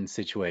in certain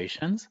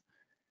situations.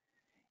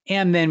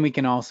 And then we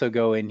can also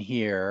go in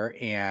here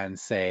and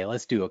say,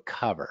 let's do a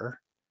cover.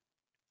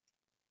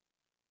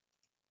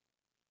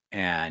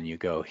 And you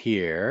go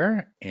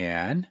here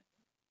and,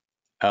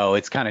 oh,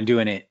 it's kind of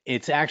doing it.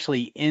 It's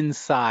actually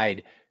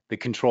inside the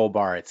control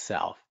bar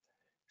itself.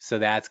 So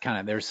that's kind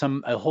of, there's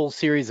a whole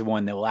series of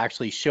one that will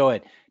actually show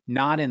it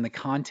not in the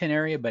content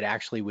area, but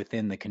actually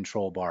within the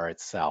control bar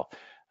itself,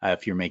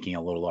 if you're making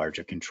a little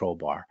larger control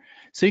bar.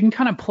 So you can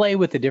kind of play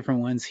with the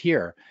different ones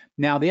here.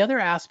 Now, the other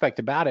aspect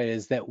about it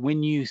is that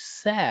when you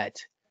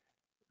set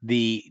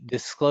the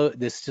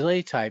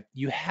display type,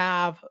 you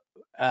have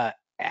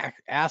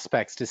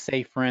aspects to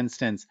say, for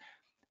instance,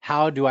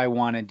 how do I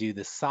want to do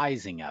the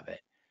sizing of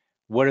it?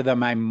 What are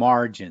my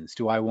margins?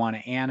 Do I want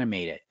to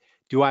animate it?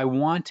 Do I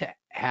want to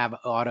have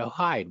auto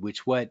hide?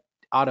 Which what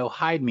auto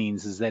hide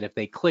means is that if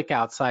they click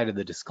outside of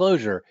the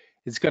disclosure,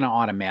 it's going to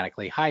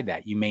automatically hide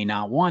that. You may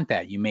not want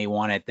that. You may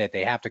want it that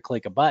they have to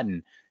click a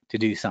button to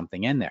do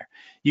something in there.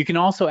 You can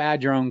also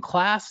add your own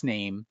class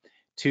name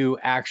to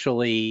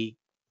actually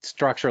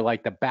structure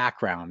like the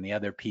background, the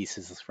other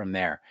pieces from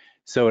there.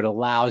 So it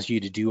allows you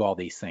to do all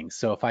these things.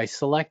 So if I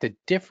select a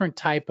different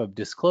type of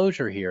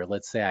disclosure here,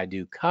 let's say I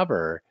do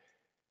cover,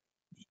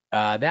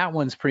 that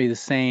one's pretty the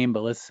same,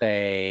 but let's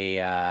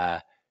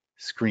say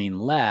screen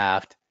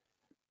left.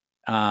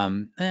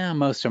 Most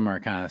of them are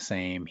kind of the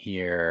same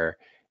here.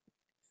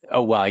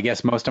 Oh, well, I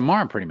guess most of them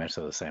are pretty much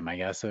the same, I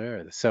guess.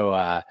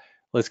 So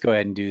let's go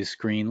ahead and do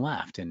screen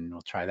left, and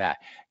we'll try that.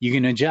 You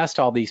can adjust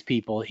all these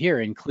people here,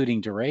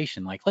 including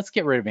duration. Like, let's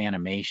get rid of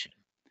animation,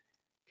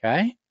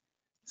 okay?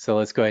 So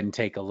let's go ahead and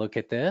take a look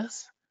at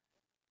this.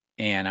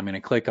 And I'm going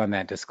to click on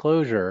that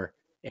disclosure.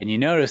 And you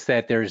notice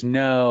that there's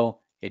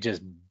it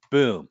just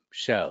boom,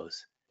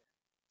 shows.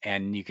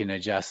 And you can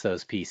adjust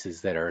those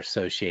pieces that are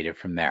associated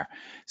from there.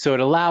 So it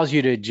allows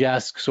you to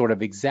adjust sort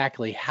of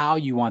exactly how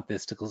you want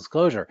this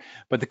disclosure.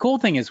 But the cool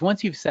thing is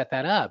once you've set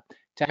that up,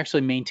 to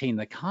actually maintain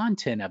the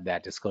content of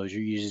that disclosure,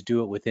 you just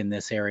do it within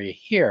this area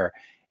here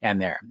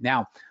and there.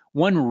 Now,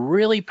 one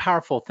really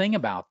powerful thing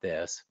about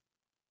this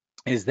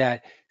is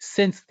that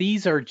since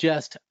these are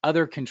just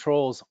other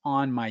controls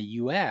on my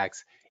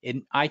UX,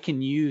 I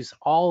can use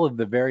all of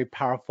the very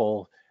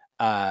powerful,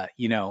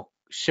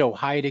 show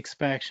height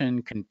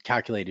expression,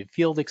 calculated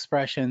field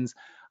expressions.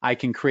 I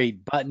can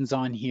create buttons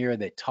on here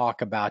that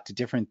talk about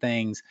different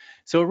things.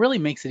 So it really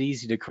makes it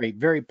easy to create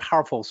very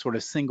powerful sort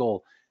of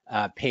single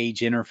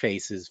page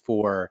interfaces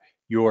for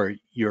your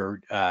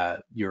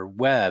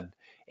web.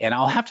 And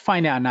I'll have to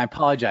find out, and I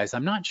apologize,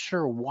 I'm not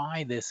sure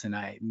why this, and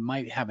I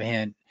might have a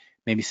hint.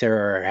 Maybe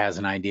Sarah has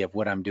an idea of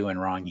what I'm doing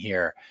wrong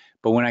here.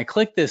 But when I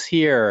click this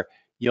here,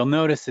 you'll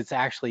notice it's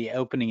actually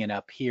opening it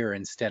up here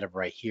instead of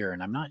right here.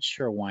 And I'm not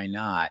sure why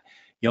not.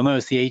 You'll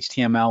notice the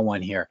HTML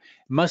one here.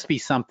 It must be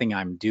something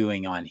I'm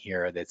doing on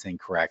here that's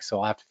incorrect. So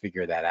I'll have to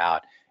figure that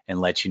out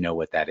and let you know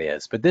what that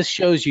is. But this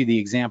shows you the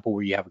example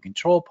where you have a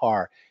control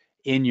bar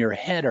in your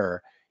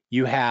header.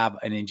 You have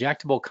an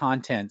injectable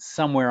content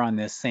somewhere on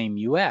this same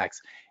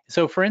UX.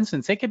 So for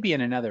instance, it could be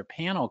in another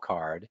panel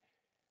card.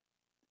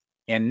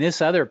 And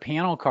this other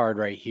panel card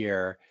right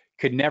here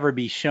could never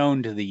be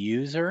shown to the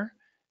user.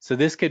 So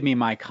this could be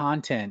my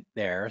content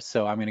there.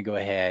 So I'm going to go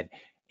ahead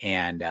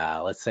and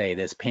let's say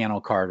this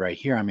panel card right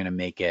here, I'm going to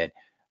make it,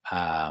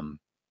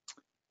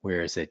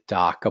 where is it?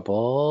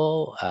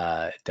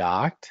 Dockable,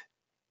 docked.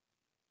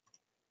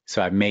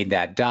 So I've made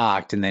that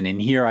docked. And then in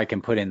here, I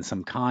can put in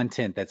some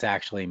content that's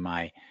actually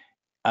my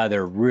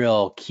other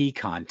real key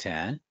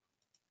content.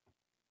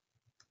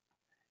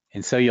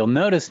 And so you'll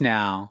notice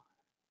now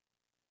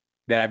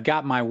that I've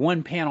got my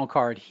one panel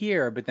card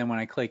here, but then when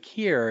I click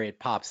here, it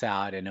pops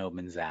out and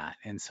opens that.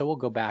 And so we'll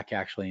go back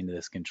actually into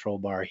this control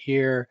bar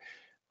here.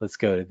 Let's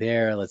go to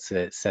there. Let's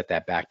set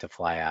that back to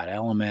flyout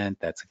element.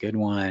 That's a good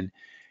one.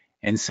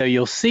 And so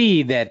you'll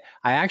see that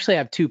I actually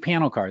have two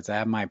panel cards. I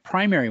have my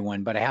primary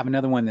one, but I have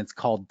another one that's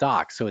called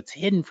doc. So it's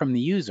hidden from the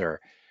user.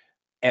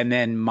 And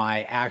then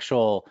my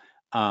actual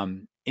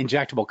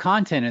injectable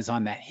content is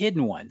on that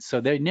hidden one.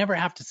 So they never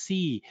have to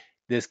see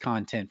this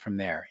content from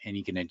there, and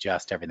you can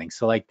adjust everything.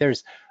 So like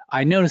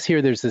I notice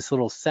here there's this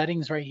little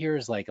settings right here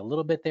is like a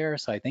little bit there.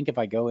 So I think if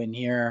I go in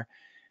here,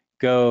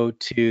 go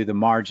to the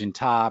margin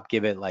top,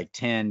 give it like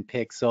 10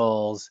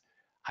 pixels,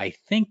 I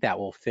think that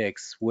will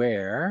fix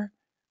where,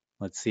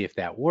 let's see if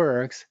that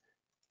works.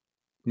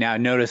 Now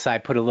notice I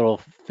put a little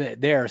fit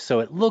there,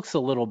 so it looks a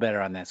little better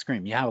on that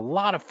screen. You have a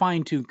lot of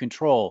fine-tuned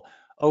control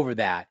over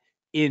that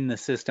in the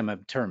system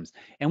of terms.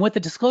 And what the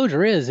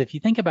disclosure is, if you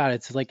think about it,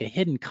 it's like a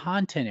hidden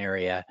content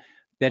area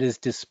that is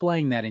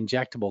displaying that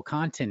injectable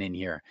content in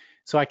here.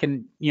 So I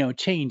can,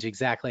 change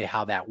exactly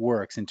how that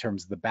works in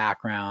terms of the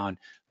background,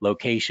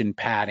 location,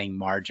 padding,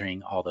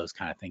 margining, all those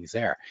kind of things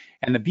there.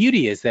 And the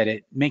beauty is that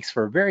it makes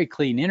for a very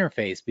clean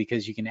interface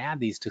because you can add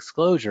these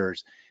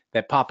disclosures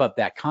that pop up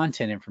that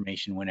content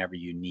information whenever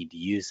you need to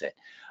use it.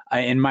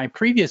 In my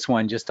previous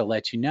one, just to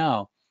let you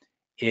know,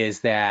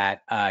 is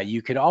that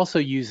you could also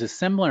use a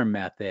similar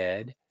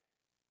method.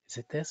 Is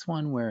it this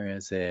one? Where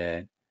is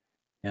it?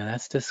 No,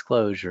 that's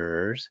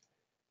disclosures.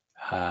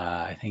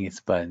 I think it's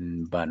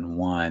button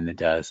 1 that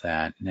does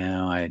that.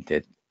 No, I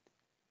did.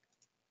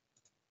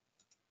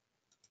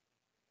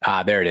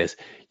 There it is.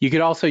 You could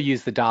also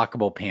use the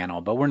dockable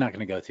panel, but we're not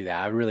going to go through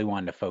that. I really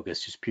wanted to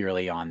focus just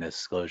purely on this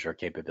disclosure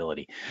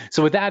capability.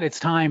 So with that, it's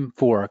time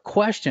for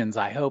questions.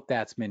 I hope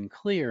that's been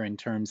clear in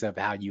terms of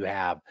how you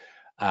have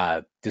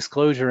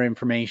disclosure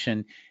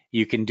information.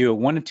 You can do it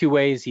one of two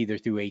ways, either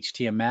through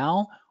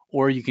HTML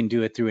or you can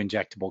do it through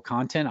injectable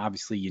content.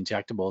 Obviously,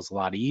 injectable is a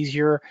lot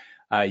easier.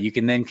 You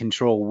can then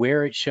control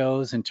where it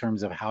shows in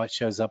terms of how it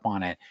shows up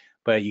on it,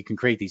 but you can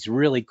create these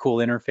really cool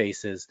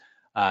interfaces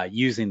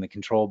using the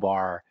control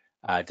bar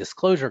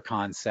disclosure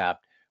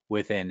concept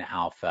within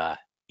Alpha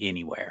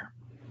Anywhere.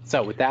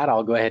 So with that,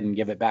 I'll go ahead and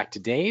give it back to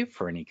Dave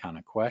for any kind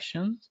of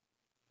questions.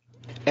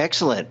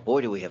 Excellent.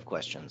 Boy, do we have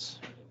questions.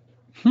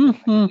 We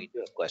do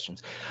have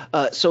questions.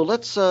 So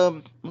let's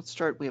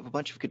start. We have a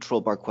bunch of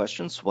control bar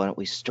questions. Why don't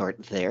we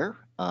start there?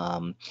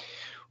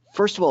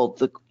 First of all,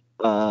 the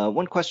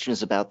one question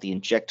is about the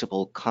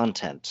injectable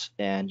content,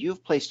 and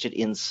you've placed it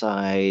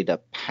inside a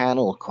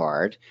panel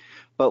card.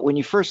 But when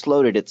you first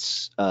load it,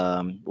 it's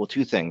well,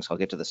 two things. I'll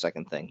get to the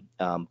second thing.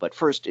 But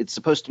first, it's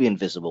supposed to be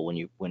invisible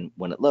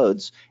when it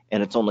loads,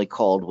 and it's only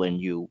called when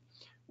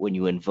when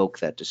you invoke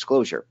that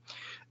disclosure.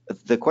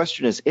 The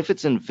question is, if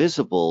it's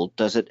invisible,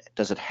 does it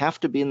have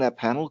to be in that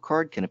panel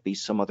card? Can it be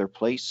some other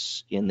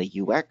place in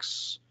the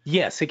UX?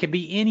 Yes, it can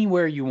be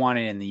anywhere you want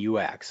it in the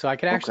UX. So I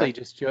could actually Okay.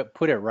 just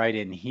put it right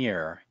in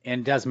here,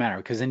 and it doesn't matter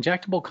because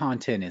injectable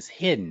content is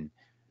hidden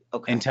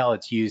Okay. until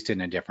it's used in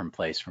a different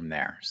place from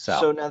there. So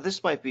So now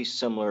this might be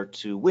similar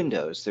to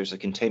Windows. There's a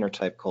container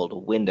type called a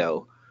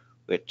window,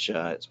 which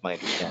it's my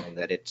understanding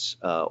that it's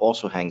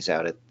also hangs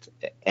out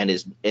and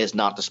is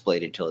not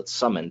displayed until it's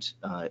summoned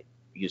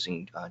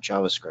using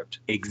JavaScript.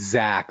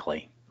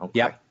 exactly. Okay.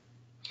 Yep.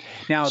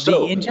 Now, the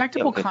So yeah,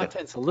 injectable okay, good.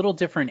 content's a little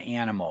different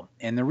animal.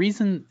 And the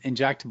reason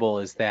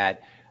injectable is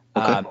that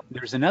Okay.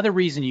 there's another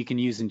reason you can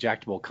use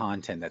injectable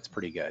content that's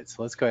pretty good.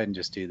 So let's go ahead and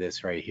just do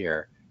this right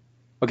here.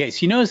 Okay,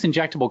 so you notice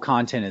injectable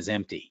content is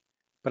empty,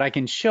 but I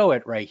can show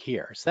it right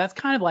here. So that's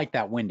kind of like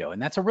that window.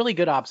 And that's a really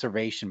good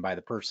observation by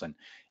the person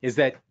is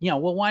that,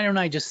 well, why don't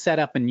I just set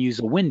up and use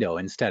a window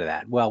instead of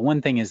that? Well,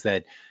 one thing is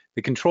that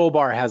the control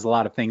bar has a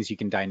lot of things you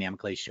can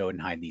dynamically show and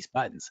hide these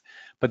buttons.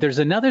 But there's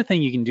another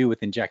thing you can do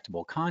with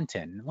injectable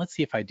content. And let's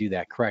see if I do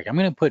that correct. I'm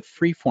going to put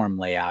freeform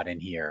layout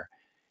in here.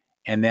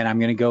 And then I'm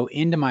going to go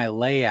into my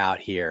layout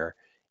here,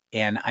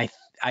 and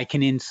I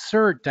can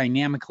insert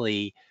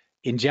dynamically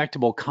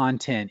injectable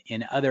content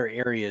in other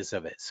areas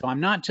of it. So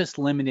I'm not just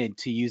limited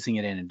to using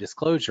it in a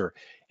disclosure.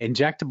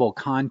 Injectable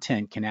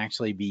content can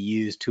actually be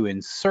used to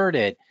insert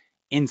it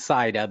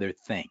inside other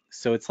things.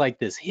 So it's like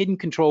this hidden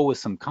control with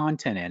some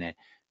content in it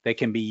that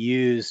can be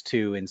used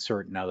to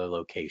insert in other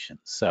locations.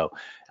 So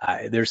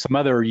there's some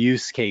other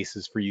use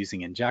cases for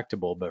using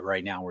injectable, but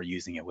right now we're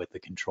using it with the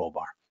control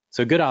bar.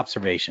 So good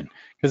observation,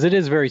 because it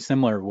is very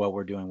similar to what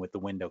we're doing with the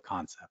window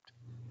concept.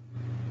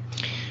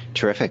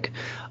 Terrific.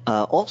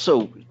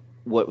 Also,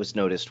 what was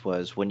noticed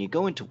was when you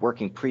go into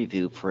working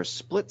preview for a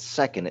split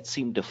second, it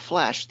seemed to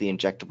flash the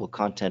injectable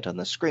content on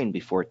the screen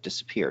before it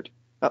disappeared.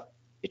 Oh,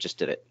 it just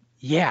did it.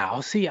 Yeah,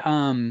 I'll see.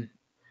 Shouldn't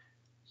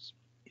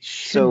be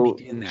So,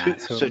 doing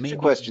that. So two maybe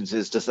questions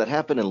is, does that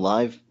happen in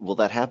live? Will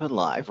that happen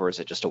live, or is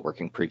it just a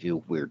working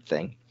preview weird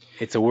thing?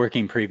 it's a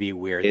working preview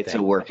weird It's a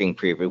thing. working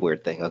preview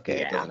weird thing. Okay, it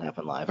Yeah, doesn't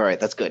happen live. All right,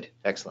 that's good.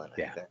 Excellent.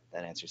 I yeah. think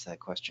that answers that So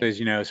question. as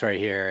you notice right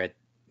here, it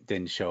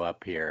didn't show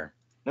up here.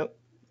 Nope.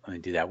 Let me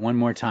do that one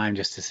more time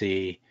just to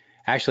see.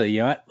 Actually, you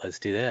know what? Let's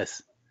do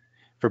this.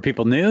 For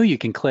people new, you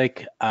can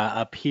click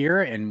up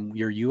here in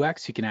your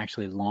UX. You can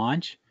actually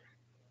launch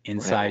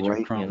inside your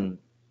Right Chrome, in.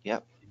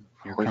 Yep.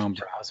 your Chrome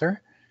Perfect.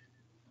 browser.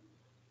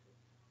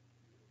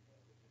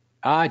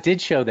 It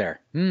did show there.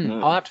 I'll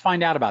Mm. have to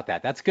find out about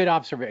that. That's a good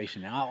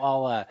observation.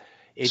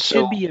 It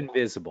should So be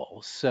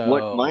invisible. So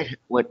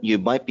what you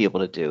might be able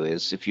to do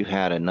is if you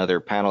had another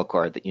panel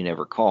card that you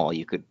never call,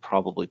 you could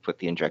probably put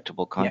the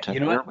injectable yeah, you content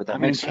know there. what? Would that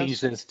I'm going make to change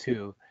sense? this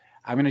to,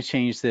 I'm going to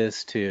change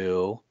this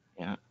to,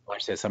 Yeah.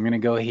 watch this. I'm going to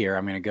go here.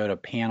 I'm going to go to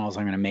panels.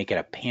 I'm going to make it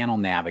a panel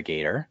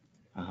navigator.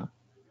 Uh-huh.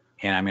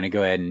 And I'm going to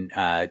go ahead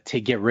and to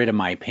get rid of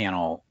my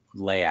panel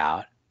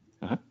layout.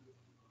 Uh-huh.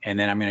 And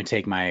then I'm going to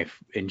take my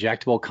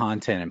injectable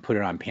content and put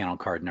it on panel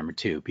card number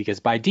 2, because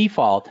by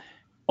default,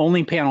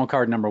 only panel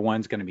card number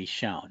 1 is going to be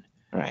shown.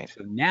 Right.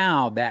 So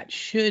now that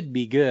should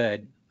be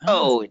good.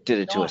 Oh, it did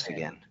it to us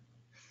again.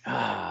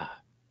 Ah,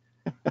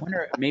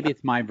 wonder maybe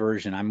it's my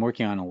version. I'm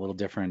working on a little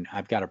different.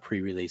 I've got a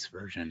pre-release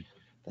version.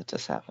 That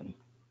does happen.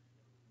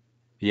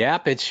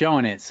 Yep, it's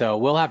showing it. So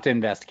we'll have to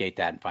investigate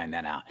that and find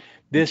that out.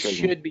 This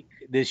should be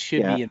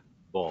Yeah.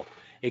 invisible.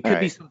 It All could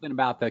be right. something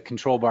about the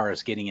control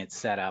bars getting it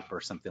set up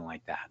or something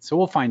like that. So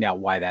we'll find out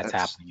why that's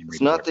happening and It's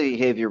not report. the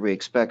behavior we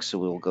expect, so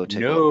we'll go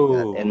take a look at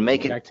that No, and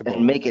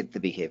injectable. make it the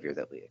behavior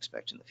that we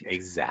expect in the future.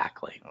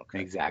 Exactly.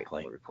 Okay.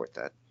 Exactly. We'll report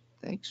that.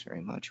 Thanks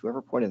very much.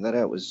 Whoever pointed that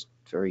out was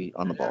very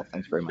on the ball.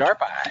 Thanks very much.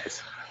 Sharp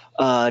eyes.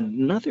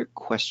 Another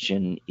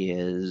question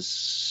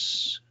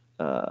is,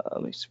 let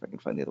me see if I can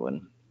find the other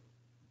one.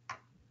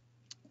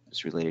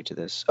 It's related to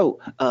this. Oh,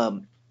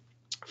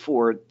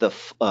 for the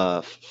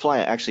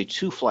actually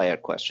 2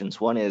 flyout questions.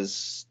 One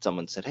is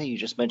someone said, "Hey, you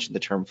just mentioned the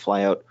term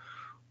flyout.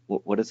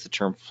 What does the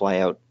term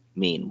flyout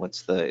mean?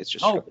 It's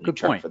just a new Good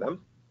term point. for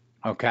them."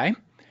 Okay.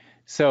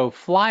 So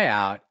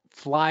flyout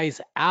flies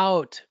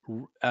out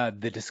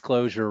the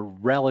disclosure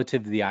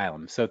relative to the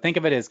item. So think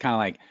of it as kind of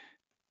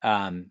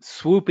like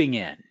swooping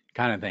in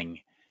kind of thing.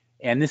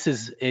 And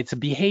it's a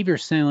behavior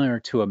similar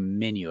to a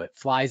menu. It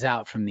flies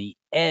out from the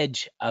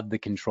edge of the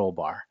control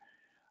bar.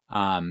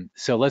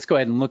 So let's go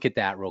ahead and look at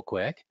that real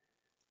quick.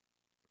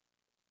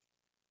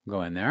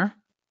 Go in there.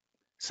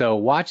 So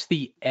watch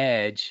the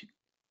edge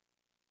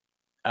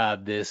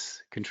of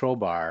this control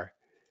bar.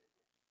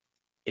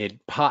 You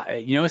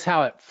notice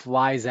how it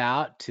flies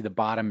out to the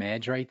bottom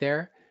edge right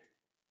there?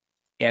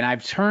 And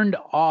I've turned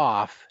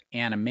off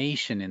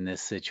animation in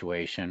this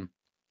situation.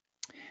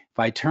 If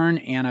I turn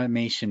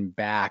animation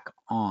back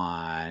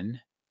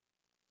on,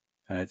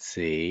 let's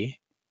see,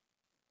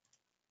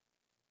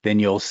 then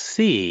you'll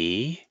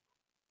see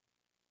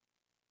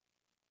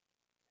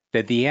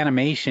that the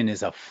animation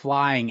is a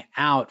flying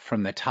out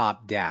from the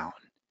top down.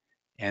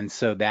 And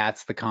so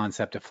that's the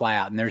concept of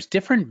flyout. And there's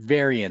different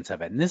variants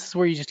of it. And this is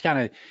where you just kind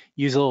of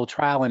use a little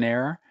trial and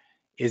error,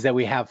 is that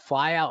we have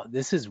flyout.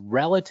 This is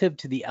relative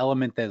to the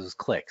element that was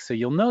clicked. So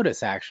you'll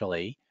notice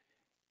actually,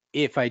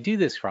 if I do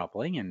this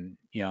properly and,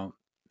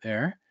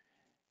 there,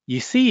 you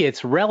see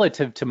it's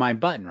relative to my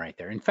button right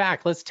there. In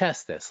fact, let's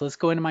test this. Let's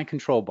go into my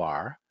control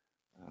bar.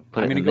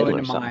 Put I'm it in going to the go middle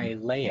into or my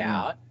something.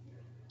 layout.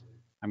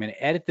 I'm going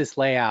to edit this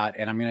layout,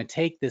 and I'm going to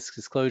take this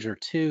disclosure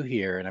 2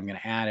 here, and I'm going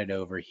to add it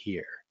over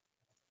here.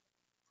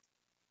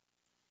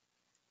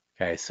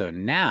 Okay, so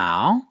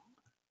now,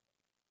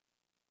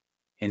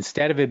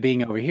 instead of it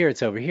being over here,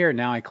 it's over here.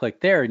 Now I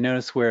click there.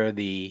 Notice where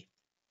the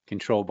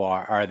control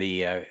bar or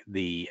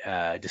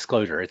the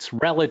disclosure. It's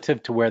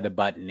relative to where the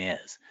button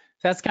is.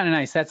 So that's kind of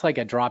nice. That's like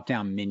a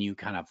drop-down menu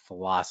kind of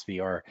philosophy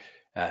or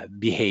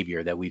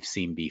behavior that we've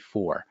seen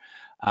before.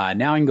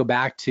 Now I can go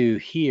back to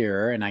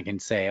here and I can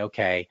say,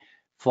 okay,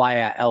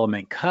 flyout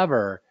element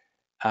cover,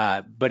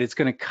 but it's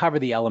going to cover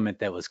the element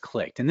that was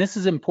clicked. And this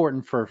is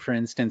important for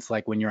instance,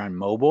 like when you're on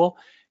mobile,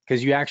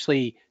 because you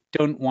actually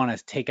don't want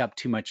to take up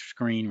too much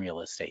screen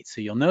real estate. So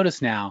you'll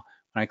notice now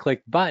when I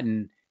click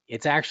button,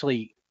 it's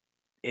actually,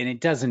 and it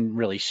doesn't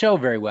really show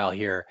very well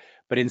here,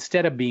 but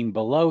instead of being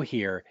below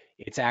here,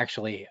 it's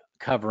actually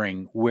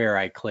covering where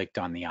I clicked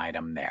on the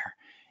item there.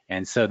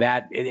 And so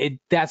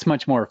that's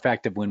much more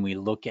effective when we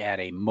look at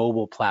a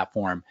mobile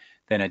platform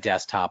than a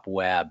desktop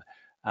web,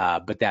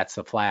 but that's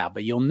the flyout.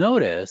 But you'll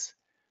notice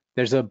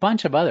there's a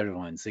bunch of other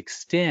ones.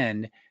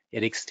 Extend,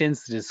 it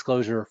extends the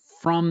disclosure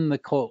from the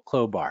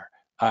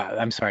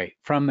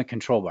from the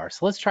control bar.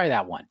 So let's try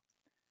that one.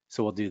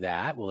 So we'll do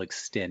that, we'll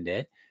extend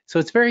it. So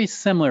it's very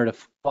similar to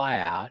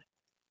flyout,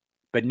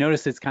 but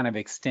notice it's kind of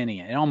extending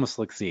it. It almost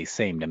looks the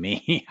same to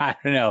me. I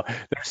don't know.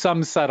 There's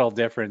some subtle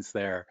difference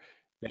there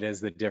that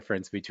is the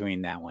difference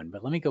between that one.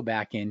 But let me go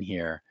back in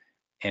here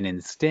and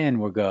instead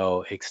we'll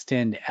go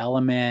extend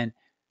element,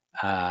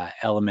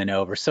 element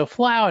over. So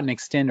flyout and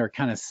extend are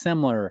kind of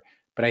similar,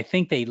 but I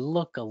think they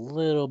look a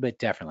little bit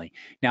differently.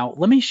 Now,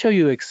 let me show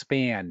you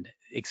expand.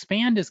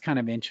 Expand is kind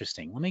of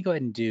interesting. Let me go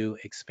ahead and do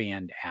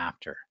expand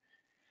after.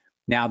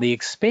 Now, the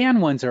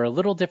expand ones are a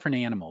little different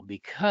animal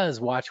because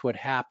watch what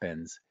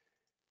happens.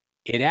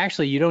 It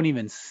actually, you don't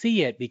even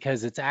see it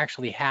because it's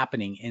actually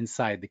happening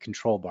inside the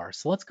control bar.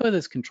 So let's go to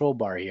this control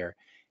bar here,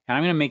 and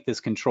I'm going to make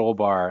this control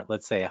bar,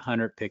 let's say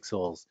 100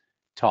 pixels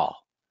tall.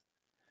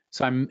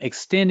 So I'm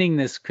extending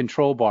this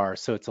control bar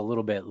so it's a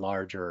little bit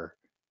larger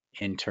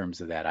in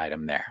terms of that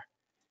item there.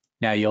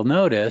 Now you'll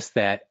notice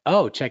that,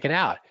 oh, check it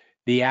out.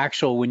 The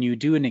actual, when you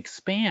do an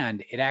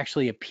expand, it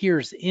actually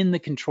appears in the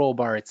control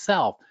bar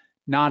itself,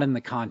 not in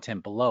the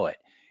content below it.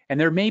 And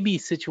there may be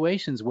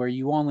situations where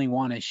you only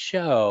want to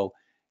show,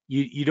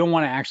 you don't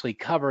want to actually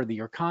cover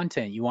your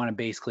content. You want to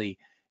basically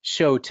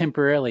show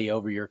temporarily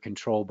over your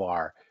control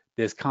bar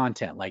this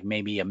content, like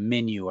maybe a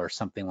menu or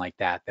something like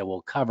that that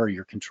will cover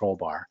your control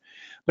bar.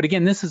 But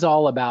again, this is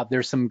all about,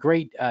 there's some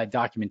great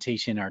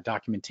documentation in our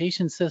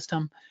documentation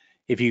system.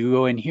 If you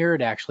go in here,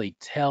 it actually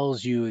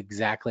tells you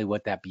exactly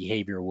what that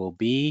behavior will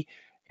be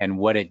and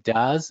what it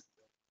does.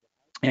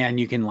 And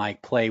you can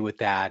like play with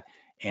that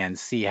and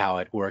see how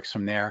it works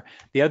from there.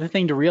 The other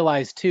thing to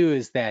realize too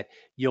is that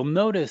you'll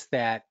notice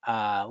that,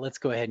 let's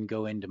go ahead and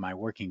go into my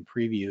working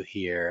preview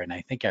here. And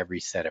I think I've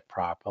reset it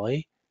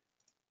properly.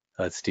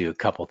 Let's do a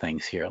couple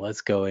things here.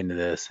 Let's go into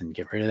this and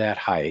get rid of that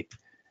height.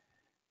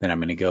 Then I'm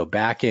going to go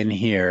back in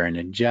here and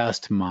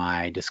adjust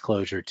my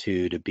disclosure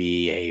to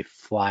be a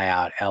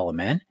flyout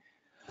element.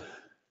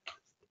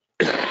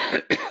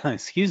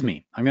 Excuse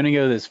me. I'm going to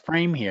go to this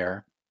frame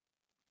here,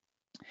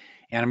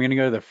 and I'm going to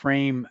go to the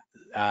frame.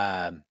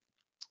 I'm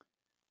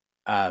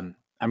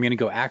going to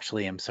go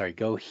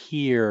go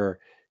here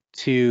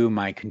to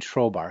my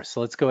control bar.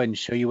 So let's go ahead and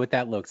show you what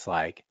that looks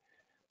like.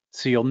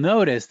 So you'll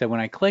notice that when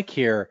I click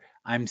here,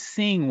 I'm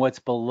seeing what's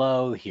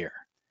below here.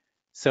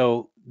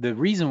 So the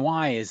reason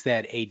why is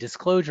that a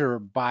disclosure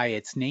by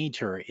its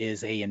nature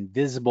is a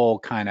invisible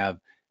kind of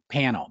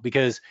panel,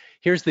 because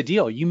here's the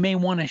deal. You may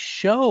want to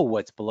show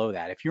what's below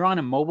that. If you're on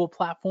a mobile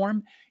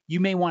platform, you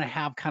may want to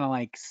have kind of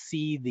like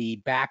see the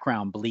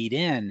background bleed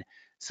in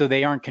so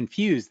they aren't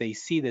confused. They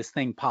see this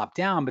thing pop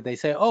down, but they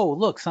say, oh,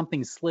 look,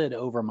 something slid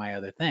over my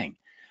other thing.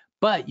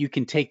 But you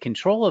can take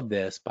control of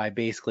this by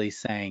basically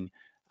saying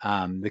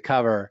the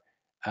cover,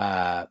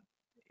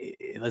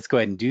 let's go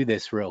ahead and do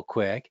this real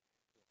quick.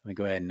 Let me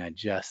go ahead and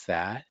adjust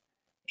that.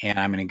 And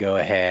I'm going to go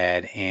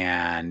ahead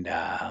and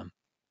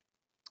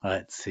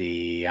let's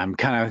see.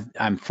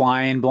 I'm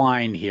flying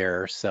blind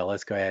here. So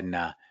let's go ahead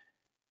and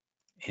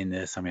in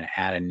this, I'm going to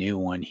add a new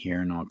one here,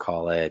 and I'll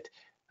call it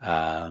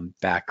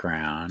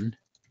background.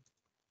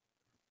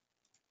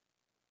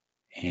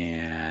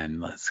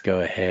 And let's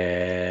go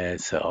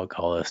ahead. So I'll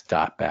call this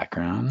dot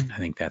background. I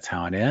think that's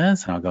how it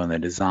is. I'll go in the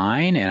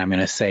design, and I'm going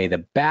to say the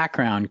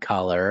background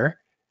color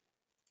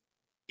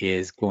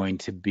is going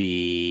to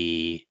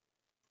be,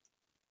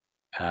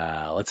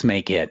 let's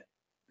make it,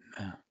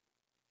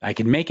 I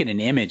could make it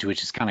an image,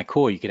 which is kind of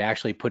cool. You could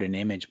actually put an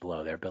image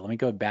below there, but let me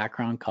go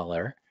background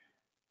color,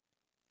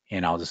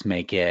 and I'll just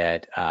make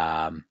it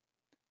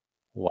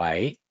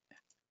white.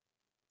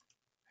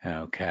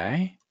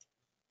 Okay.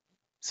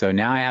 So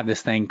now I have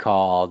this thing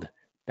called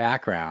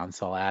background.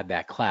 So I'll add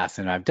that class,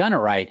 and I've done it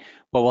right.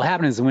 What will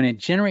happen is when it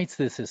generates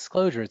this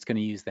disclosure, it's going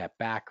to use that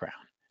background.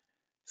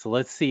 So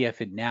let's see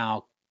if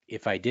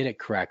if I did it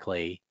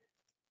correctly.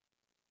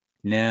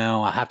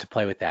 No, I'll have to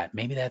play with that.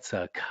 Maybe that's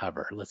a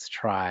cover. Let's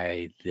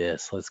try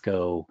this. Let's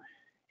go.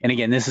 And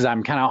again,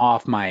 I'm kind of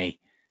off my,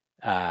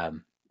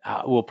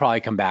 we'll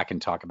probably come back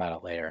and talk about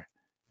it later.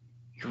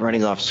 You're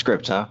running off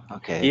script, huh?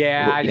 Okay.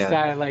 Yeah, Well, I yeah.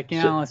 decided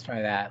let's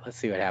try that. Let's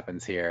see what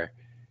happens here.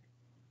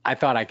 I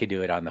thought I could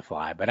do it on the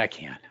fly, but I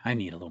can't. I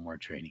need a little more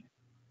training.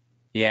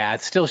 Yeah,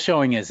 it's still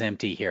showing as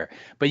empty here,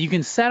 but you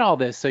can set all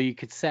this. So you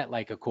could set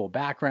like a cool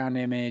background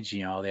image,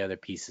 all the other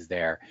pieces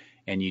there,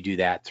 and you do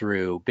that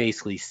through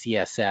basically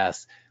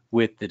CSS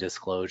with the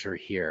disclosure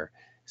here.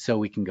 So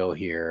we can go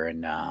here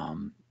and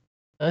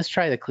let's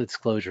try the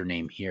disclosure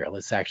name here.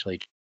 Let's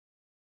actually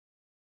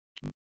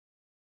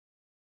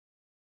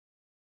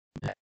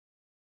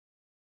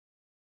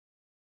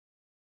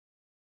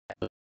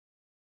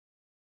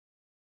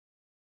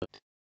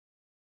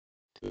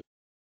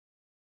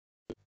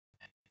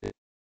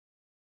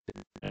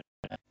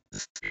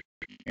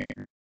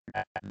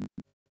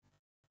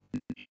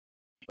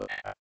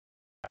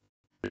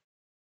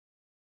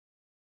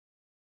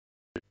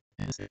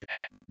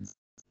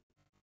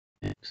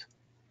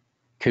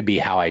could be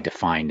how I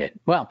defined it.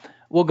 Well,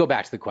 we'll go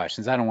back to the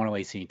questions. I don't want to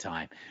waste any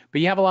time,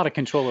 but you have a lot of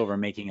control over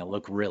making it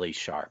look really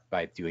sharp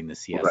by doing the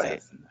CSS.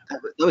 Right.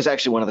 That was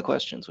actually one of the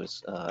questions.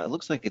 Was it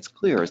looks like it's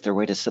clear. Is there a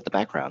way to set the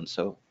background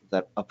so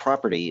that a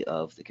property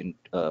of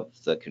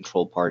the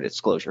control part is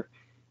disclosure?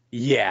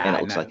 Yeah, and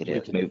it looks like it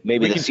is.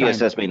 Maybe the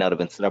CSS may not have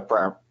been set up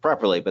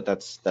properly, but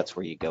that's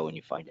where you go and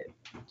you find it.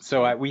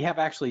 So we have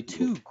actually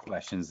two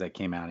questions that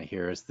came out of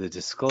here. Is the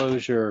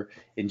disclosure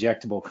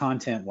injectable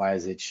content? Why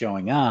is it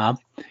showing up?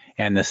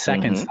 And the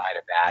second side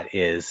of that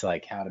is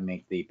like how to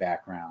make the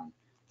background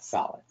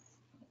solid.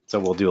 So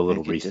we'll do a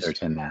little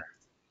research in that.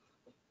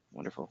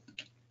 Wonderful.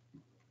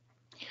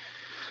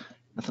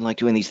 Nothing like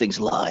doing these things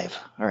live.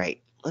 All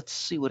right, let's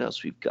see what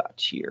else we've got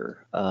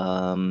here.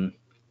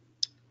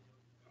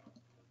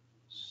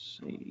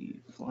 See,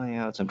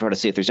 flyouts. I'm trying to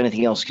see if there's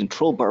anything else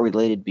control bar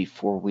related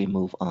before we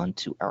move on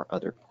to our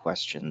other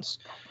questions.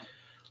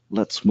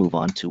 Let's move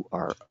on to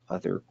our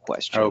other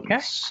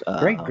questions.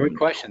 Okay, great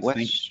questions.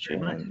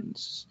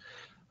 Questions.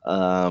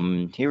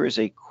 Here is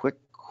a quick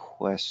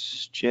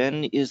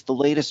question. Is the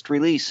latest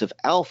release of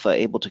Alpha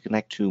able to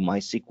connect to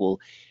MySQL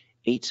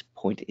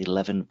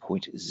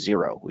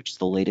 8.11.0, which is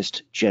the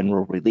latest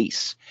general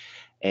release?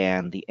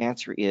 And the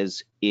answer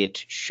is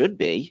it should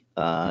be.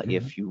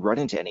 If you run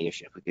into any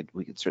issue,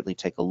 we could certainly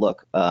take a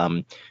look.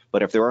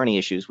 But if there are any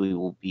issues, we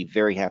will be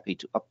very happy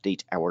to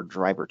update our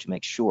driver to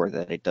make sure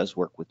that it does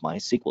work with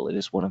MySQL. It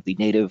is one of the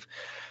native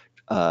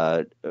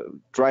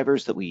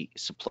drivers that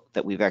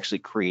we've actually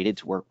created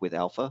to work with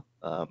Alpha.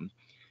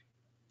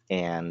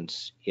 And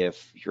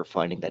if you're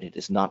finding that it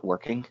is not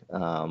working,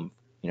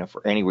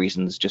 for any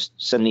reasons, just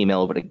send an email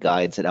over to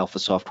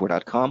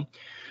guides@alphasoftware.com.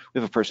 We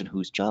have a person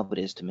whose job it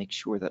is to make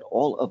sure that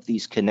all of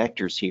these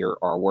connectors here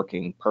are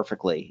working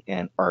perfectly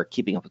and are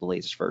keeping up with the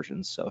latest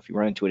versions. So if you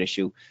run into an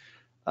issue,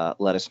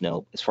 let us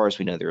know. As far as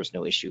we know, there is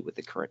no issue with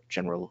the current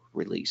general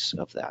release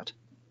of that.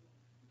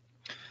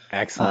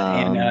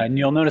 Excellent. And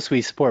you'll notice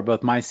we support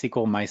both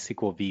MySQL and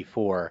MySQL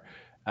v4.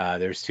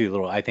 There's two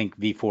little, I think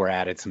v4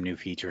 added some new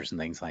features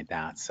and things like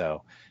that.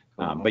 So,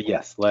 but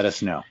yes, let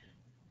us know.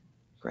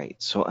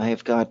 Great. So I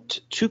have got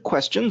two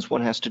questions.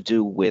 One has to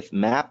do with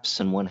maps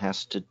and one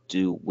has to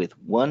do with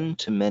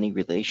one-to-many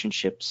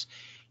relationships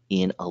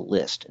in a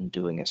list and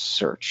doing a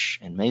search.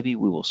 And maybe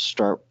we will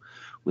start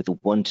with the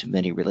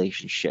one-to-many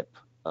relationship,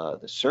 the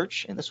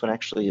search. And this one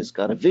actually has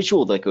got a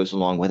visual that goes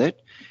along with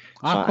it.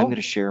 So cool. I'm going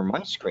to share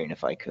my screen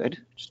if I could,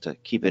 just to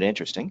keep it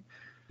interesting.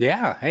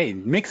 Yeah. Hey,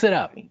 mix it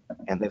up.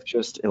 And they've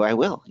I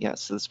will. Yeah.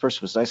 So this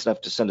person was nice enough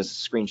to send us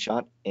a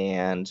screenshot,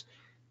 and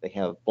they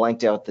have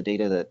blanked out the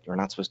data that you're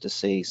not supposed to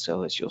see.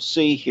 So as you'll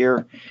see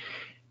here,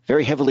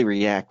 very heavily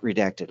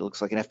redacted. It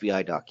looks like an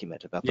FBI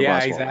document about the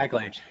Roswell. Yeah,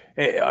 exactly.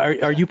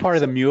 Are you part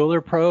of the Mueller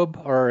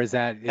probe, or is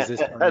this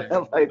part of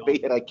that might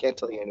be it? I can't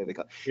tell you anything.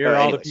 Here are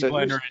all the people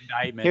under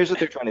indictment. Here's what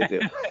they're trying to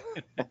do.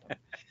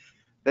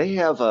 They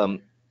have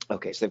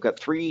okay, so they've got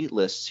three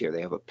lists here.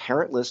 They have a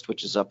parent list,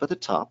 which is up at the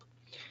top,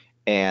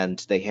 and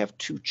they have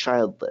two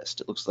child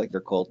lists. It looks like they're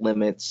called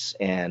limits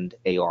and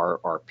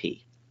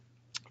ARRP.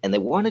 And they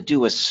want to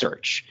do a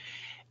search.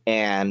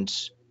 And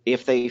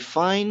if they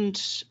find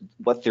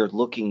what they're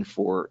looking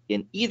for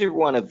in either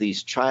one of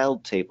these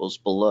child tables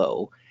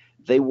below,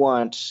 they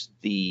want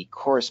the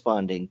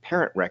corresponding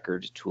parent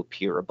record to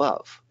appear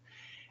above.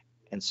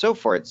 And so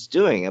far it's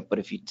doing it, but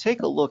if you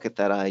take a look at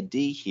that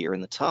ID here in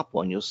the top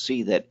one, you'll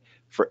see that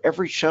for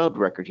every child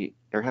record,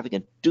 they're having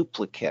a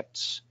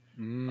duplicate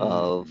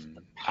of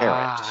the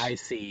parent. I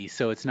see.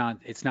 So it's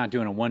not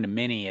doing a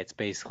one-to-many. It's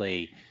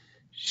basically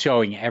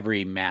showing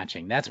every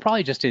matching. That's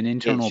probably just an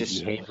internal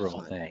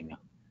behavioral thing.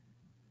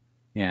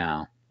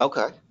 Yeah.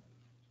 Okay.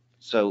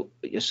 So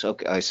yes,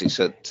 okay, I see.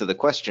 So the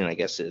question, I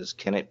guess, is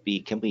can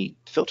we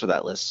filter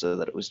that list so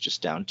that it was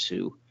just down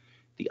to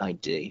the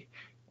ID?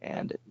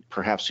 And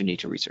perhaps we need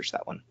to research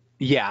that one.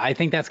 Yeah, I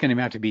think that's going to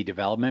have to be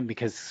development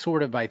because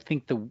sort of I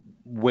think the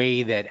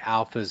way that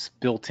Alpha's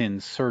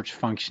built-in search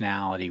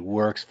functionality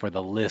works for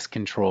the list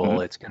control,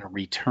 Hmm. it's going to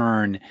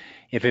return,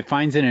 if it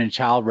finds it in a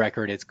child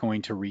record, it's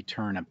going to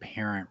return a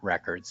parent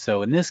record.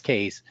 So in this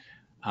case,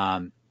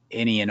 um,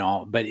 any and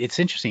all, but it's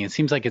interesting. It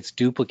seems like it's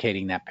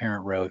duplicating that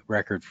parent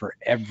record for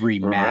every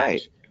Right.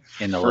 match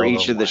in the For lower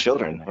each of the one.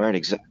 children. Right,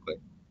 exactly.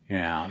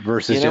 Yeah,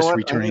 versus You know just what?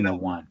 returning the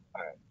one.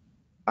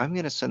 I'm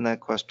gonna send that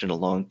question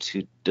along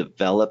to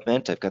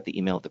development. I've got the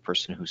email of the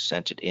person who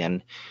sent it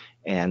in,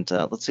 and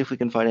let's see if we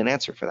can find an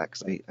answer for that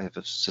because I have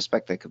a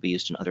suspect that could be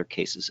used in other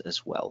cases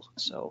as well.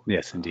 So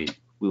Yes, indeed.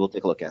 we will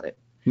take a look at it.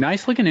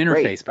 Nice looking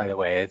Great. interface, by the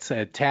way. It's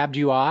a tabbed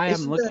UI I'm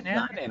Isn't that looking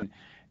at, nice? and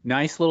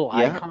nice little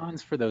Yeah,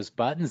 icons for those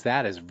buttons.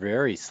 That is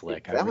very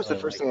slick. I that was the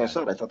really first like thing I that.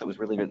 saw. I thought that was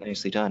really, really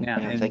nicely done. Yeah,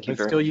 Yeah, and thank you but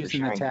very still much for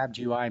using the sharing. tabbed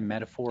UI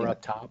metaphor Yeah,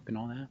 up top and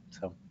all that.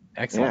 So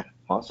yeah, excellent.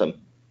 awesome.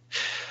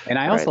 And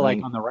I All right, also let like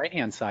me. on the right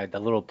hand side the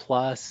little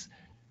plus,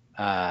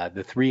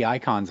 the three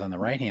icons on the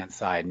right hand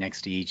side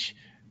next to each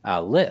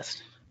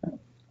list.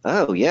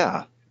 Oh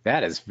yeah,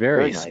 That is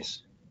very very slick.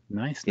 nice.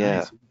 Nice, Yeah,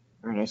 nice.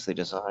 very nicely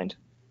designed.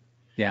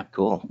 Yeah.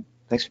 Cool.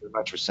 Thanks very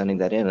much for sending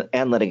that in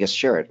and letting us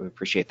share it. We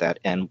appreciate that,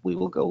 and we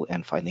will go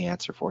and find the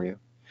answer for you.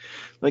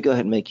 Let me go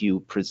ahead and make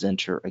you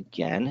presenter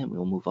again, and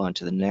we'll move on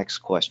to the next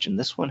question.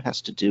 This one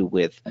has to do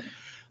with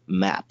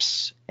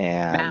maps,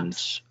 and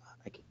Maps.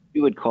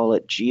 you would call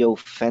it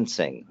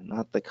geofencing,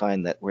 not the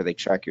kind that where they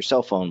track your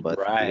cell phone, but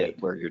Right.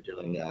 where you're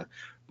doing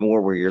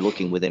more where you're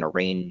looking within a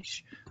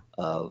range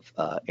of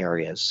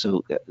areas.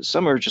 So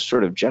some are just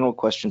sort of general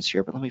questions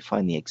here, but let me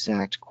find the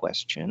exact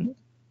question.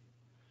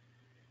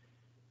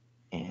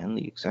 And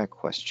the exact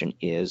question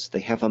is,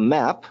 they have a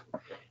map,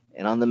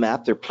 and on the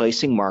map they're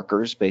placing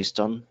markers based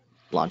on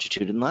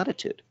longitude and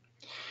latitude.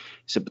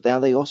 So, but now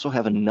they also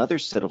have another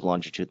set of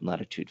longitude and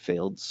latitude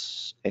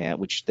fields,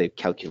 which they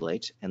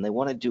calculate, and they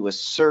want to do a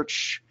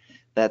search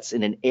that's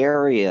in an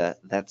area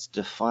that's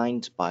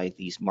defined by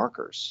these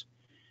markers.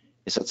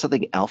 Is that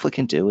something Alpha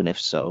can do? And if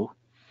so,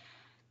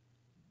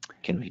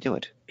 can we do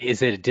it?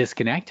 Is it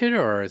disconnected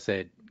or is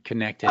it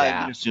connected I'm going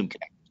to app? assume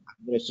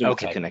I'm going to assume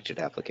it's a Okay. connected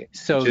application, which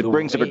So it the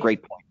brings up a way,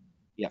 great point.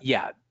 Yeah.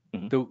 yeah,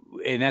 Hmm.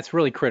 and that's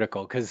really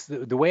critical because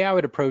the way I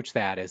would approach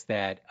that is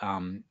that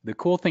the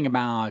cool thing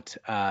about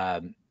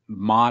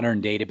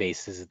modern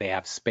databases is they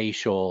have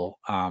spatial,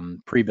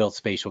 pre-built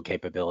spatial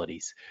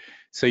capabilities.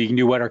 So you can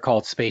do what are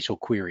called spatial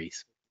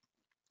queries.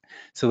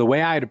 So the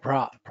way I'd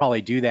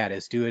probably do that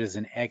is do it as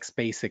an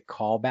XBasic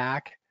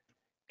callback.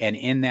 And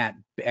in that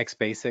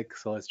XBasic,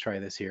 so let's try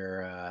this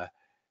here,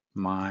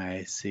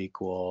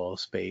 MySQL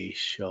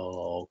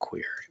spatial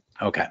query.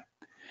 Okay.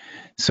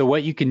 So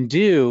what you can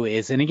do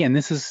is, and again,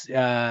 this is, you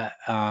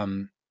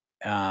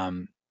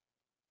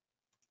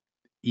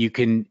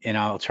can, and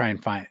I'll try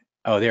and find,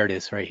 oh, there it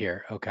is right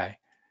here. Okay.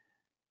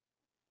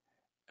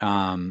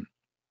 Um,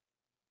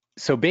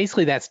 so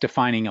basically that's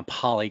defining a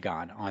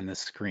polygon on the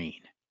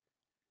screen.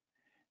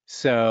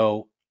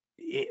 So,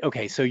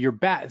 okay, so you're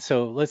back.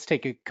 So let's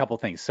take a couple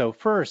things. So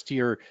first,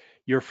 your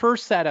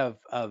first set of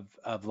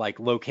like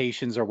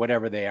locations or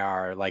whatever they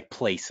are, like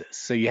places.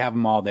 So you have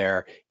them all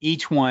there.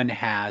 Each one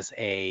has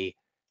a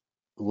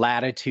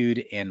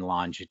latitude and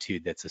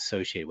longitude that's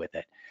associated with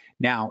it.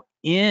 Now,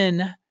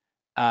 in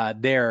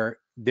there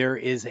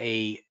is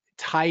a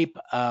type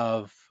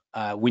of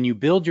when you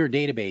build your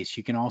database,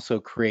 you can also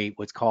create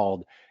what's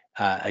called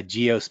a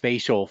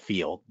geospatial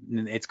field.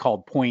 It's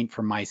called point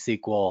for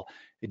MySQL,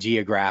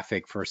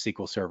 geographic for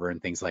SQL Server, and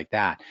things like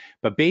that.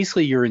 But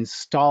basically, you're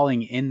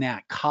installing in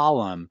that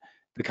column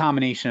the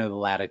combination of the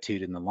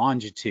latitude and the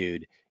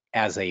longitude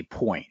as a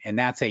point, and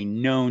that's a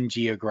known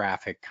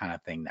geographic kind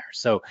of thing there.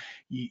 So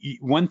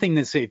one thing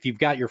that's, if you've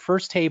got your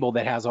first table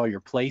that has all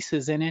your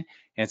places in it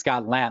and it's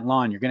got lat and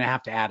long, you're going to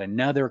have to add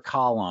another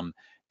column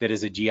that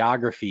is a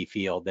geography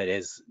field that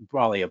is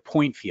probably a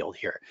point field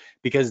here,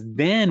 because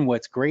then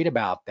what's great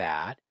about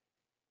that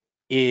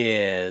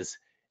is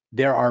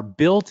there are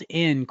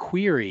built-in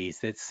queries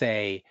that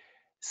say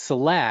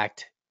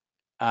select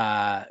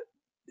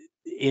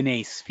in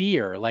a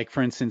sphere, like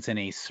for instance in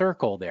a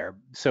circle there.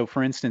 So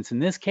for instance, in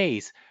this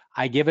case,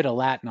 I give it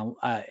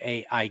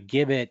I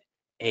give it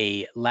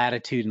a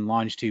latitude and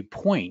longitude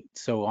point,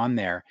 so on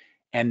there,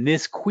 and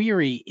this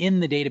query in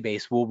the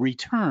database will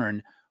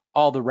return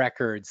all the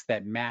records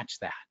that match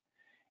that.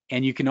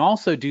 And you can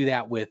also do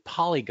that with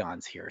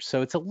polygons here.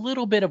 So it's a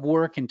little bit of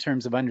work in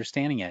terms of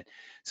understanding it.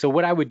 So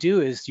what I would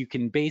do is you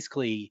can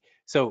basically,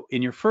 so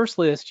in your first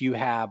list, you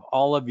have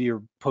all of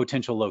your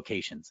potential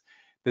locations.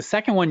 The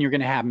second one, you're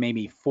going to have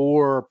maybe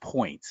 4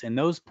 points, and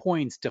those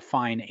points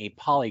define a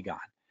polygon.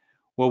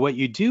 Well, what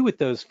you do with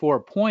those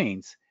 4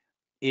 points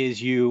is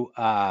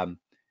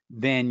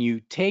then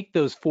you take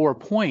those 4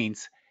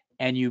 points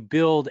and you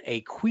build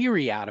a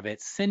query out of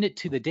it, send it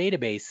to the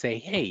database, say,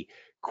 hey,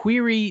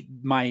 query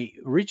my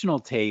original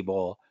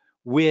table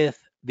with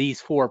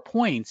these 4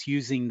 points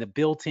using the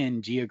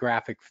built-in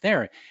geographic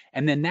there.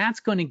 And then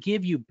that's going to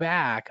give you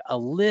back a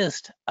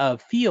list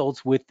of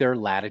fields with their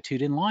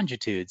latitude and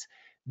longitudes.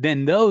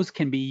 Then those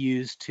can be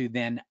used to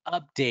then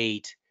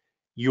update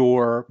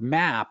your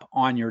map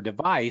on your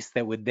device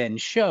that would then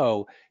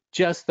show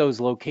just those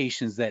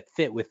locations that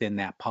fit within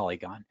that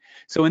polygon.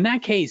 So in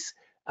that case,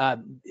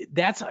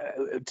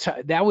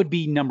 that would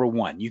be number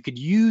one. You could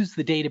use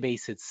the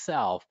database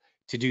itself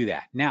to do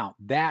that. Now,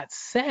 that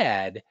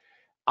said,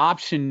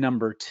 option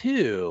number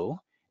two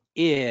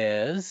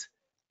is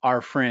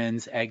our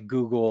friends at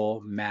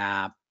Google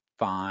Map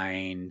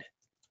Find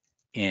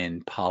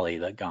in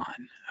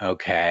Polygon.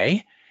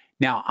 Okay.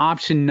 Now,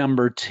 option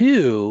number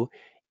two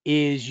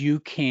is you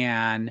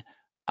can,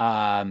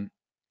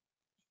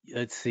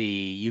 let's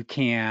see, you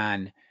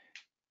can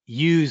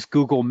use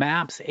Google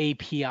Maps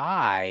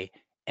API,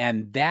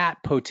 and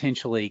that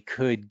potentially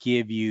could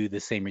give you the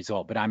same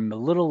result. But I'm a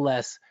little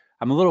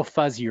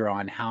fuzzier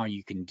on how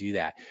you can do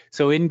that.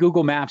 So in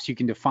Google Maps, you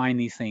can define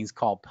these things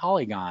called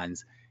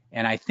polygons,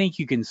 and I think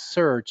you can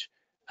search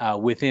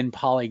within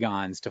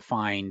polygons to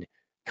find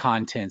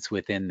contents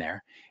within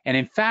there. And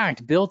in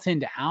fact, built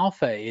into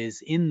Alpha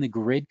is in the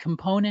grid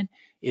component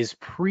is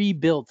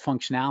pre-built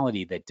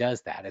functionality that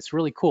does that. It's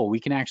really cool. We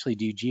can actually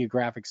do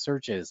geographic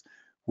searches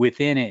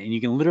within it, and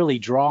you can literally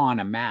draw on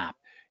a map.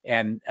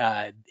 And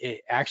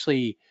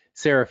actually,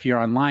 Sarah, if you're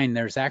online,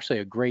 there's actually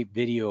a great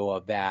video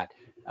of that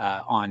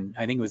on,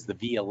 I think it was the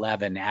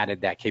V11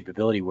 added that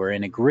capability where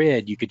in a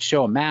grid, you could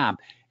show a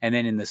map, and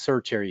then in the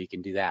search area, you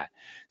can do that.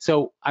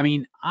 So, I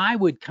mean, I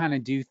would kind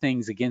of do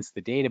things against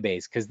the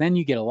database, because then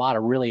you get a lot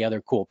of really other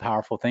cool,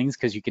 powerful things,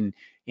 because you can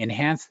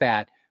enhance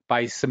that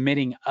by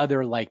submitting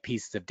other like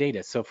pieces of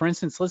data. So for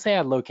instance, let's say I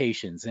have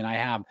locations and I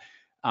have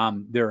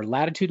their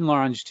latitude and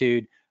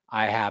longitude,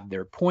 I have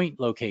their point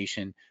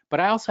location,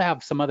 but I also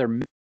have some other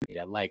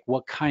data, like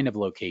what kind of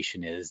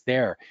location is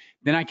there.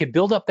 Then I could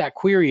build up that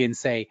query and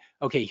say,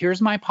 okay,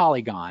 here's my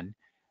polygon,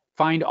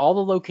 find all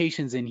the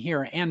locations in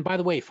here. And by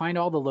the way, find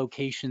all the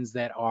locations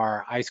that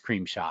are ice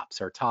cream shops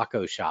or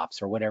taco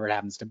shops or whatever it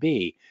happens to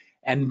be.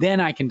 And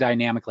then I can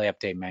dynamically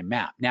update my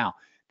map. Now,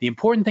 the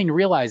important thing to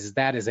realize is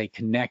that is a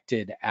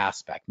connected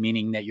aspect,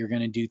 meaning that you're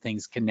going to do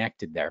things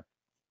connected there.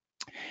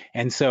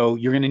 And so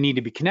you're going to need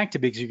to be connected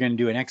because you're going to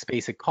do an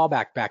XBasic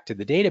callback back to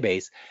the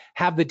database,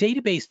 have the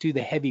database do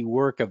the heavy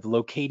work of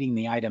locating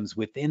the items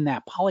within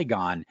that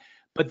polygon,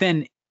 but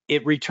then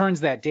it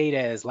returns that data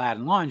as lat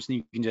and long, and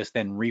you can just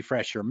then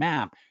refresh your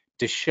map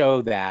to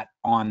show that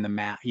on the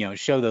map,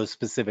 show those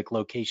specific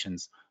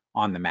locations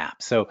on the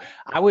map. So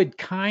I would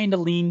kind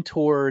of lean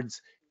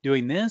towards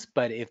doing this,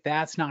 but if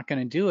that's not going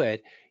to do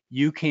it,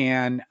 you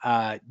can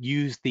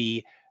use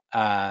the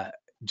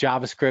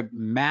JavaScript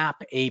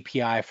map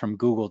API from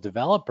Google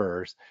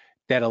developers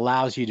that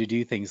allows you to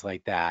do things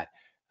like that.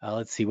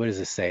 Let's see, what does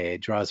it say?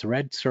 It draws a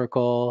red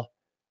circle.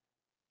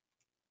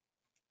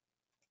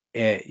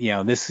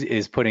 This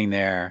is putting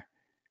there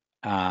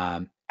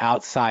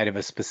outside of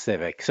a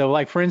specific. So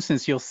like, for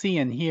instance, you'll see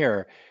in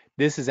here,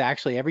 this is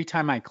actually, every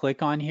time I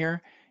click on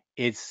here,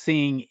 it's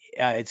seeing,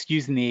 it's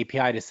using the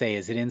API to say,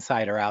 is it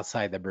inside or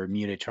outside the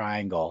Bermuda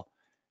Triangle?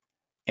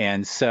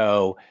 And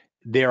so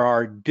there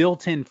are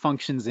built-in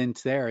functions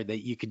into there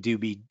that you could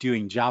be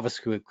doing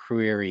JavaScript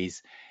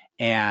queries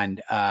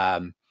and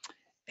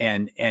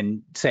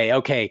say,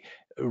 okay,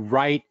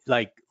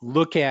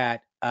 look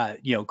at,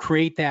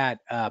 create that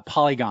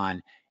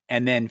polygon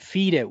and then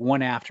feed it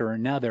one after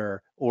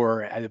another,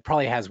 or it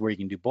probably has where you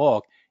can do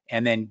bulk,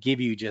 and then give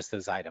you just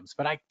those items.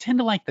 But I tend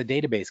to like the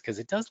database because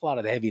it does a lot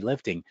of the heavy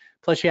lifting.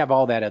 Plus you have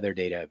all that other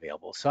data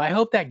available. So I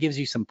hope that gives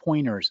you some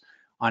pointers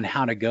on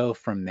how to go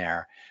from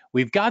there.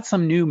 We've got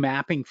some new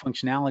mapping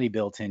functionality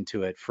built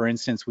into it. For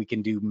instance, we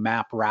can do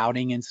map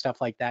routing and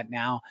stuff like that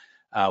now,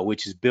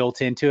 which is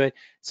built into it.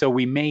 So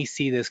we may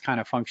see this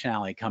kind of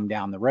functionality come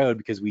down the road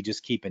because we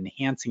just keep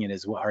enhancing it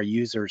as our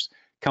users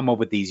come up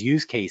with these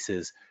use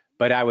cases.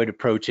 But I would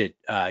approach it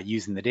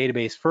using the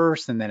database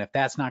first, and then if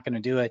that's not going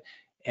to do it,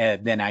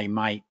 then I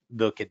might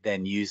look at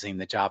then using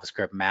the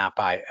JavaScript map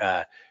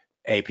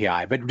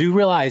API. But do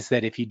realize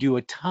that if you do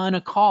a ton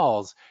of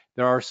calls,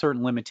 there are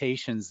certain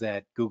limitations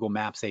that Google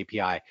Maps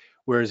API,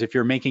 whereas if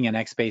you're making an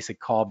XBasic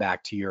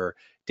callback to your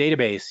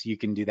database, you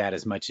can do that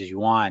as much as you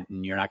want,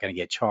 and you're not going to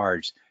get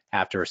charged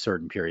after a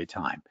certain period of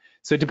time.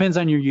 So it depends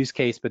on your use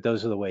case, but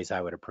those are the ways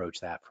I would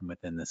approach that from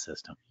within the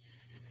system.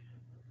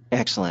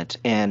 Excellent.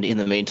 And in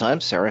the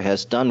meantime, Sarah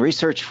has done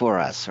research for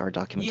us. Our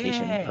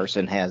documentation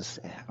person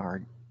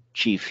our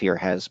chief here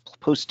has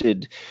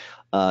posted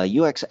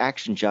UX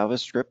Action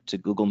JavaScript to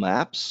Google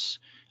Maps,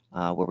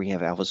 where we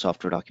have Alpha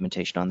software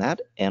documentation on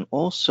that, and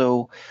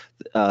also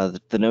the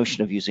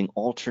notion of using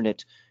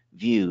alternate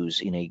views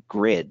in a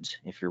grid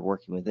if you're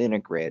working within a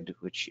grid,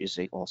 which is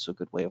also a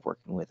good way of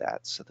working with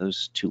that. So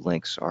those two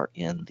links are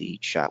in the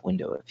chat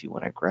window if you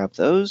want to grab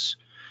those.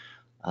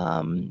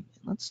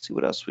 Let's see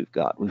what else we've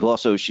got.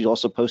 She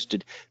also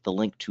posted the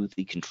link to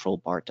the control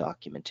bar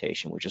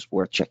documentation, which is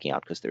worth checking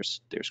out because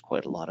there's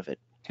quite a lot of it.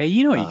 Hey,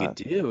 what you could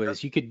do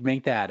is you could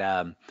make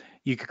that,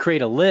 you could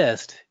create a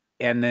list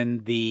and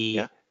then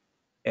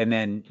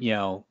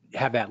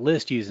have that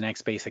list use an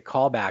XBasic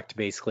callback to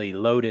basically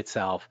load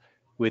itself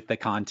with the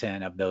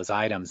content of those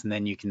items, and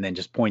then you can then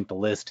just point the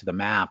list to the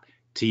map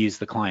to use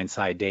the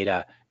client-side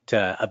data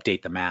to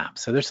update the map.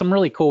 So there's some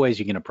really cool ways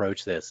you can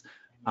approach this.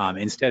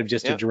 Instead of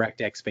just a direct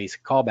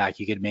XBasic callback,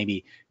 you could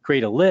maybe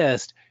create a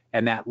list,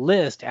 and that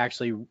list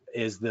actually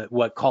is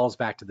what calls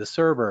back to the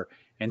server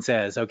and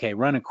says, okay,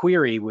 run a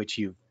query, which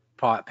you've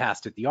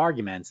passed it the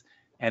arguments,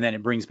 and then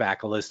it brings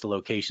back a list of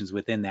locations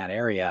within that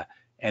area.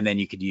 And then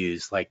you could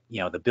use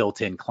the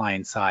built-in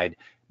client-side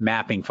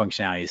mapping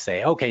functionality to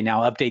say, okay,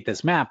 now update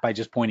this map by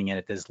just pointing it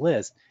at this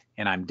list,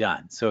 and I'm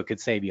done. So it could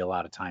save you a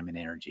lot of time and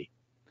energy.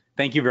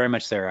 Thank you very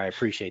much, Sarah. I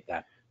appreciate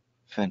that.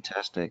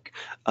 Fantastic.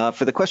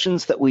 For the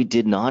questions that we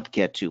did not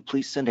get to,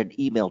 please send an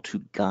email to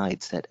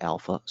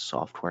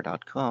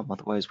guides@alphasoftware.com.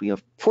 Otherwise, we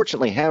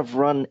fortunately have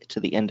run to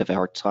the end of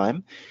our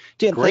time.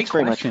 Dan, thanks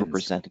very much for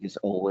presenting as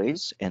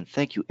always. And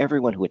thank you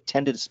everyone who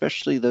attended,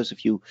 especially those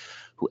of you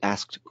who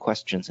asked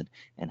questions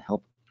and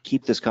helped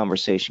keep this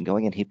conversation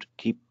going and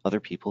keep other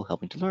people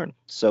helping to learn.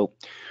 So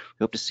we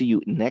hope to see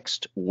you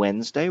next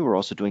Wednesday. We're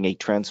also doing a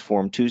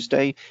Transform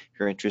Tuesday. If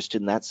you're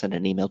interested in that, send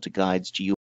an email to guides,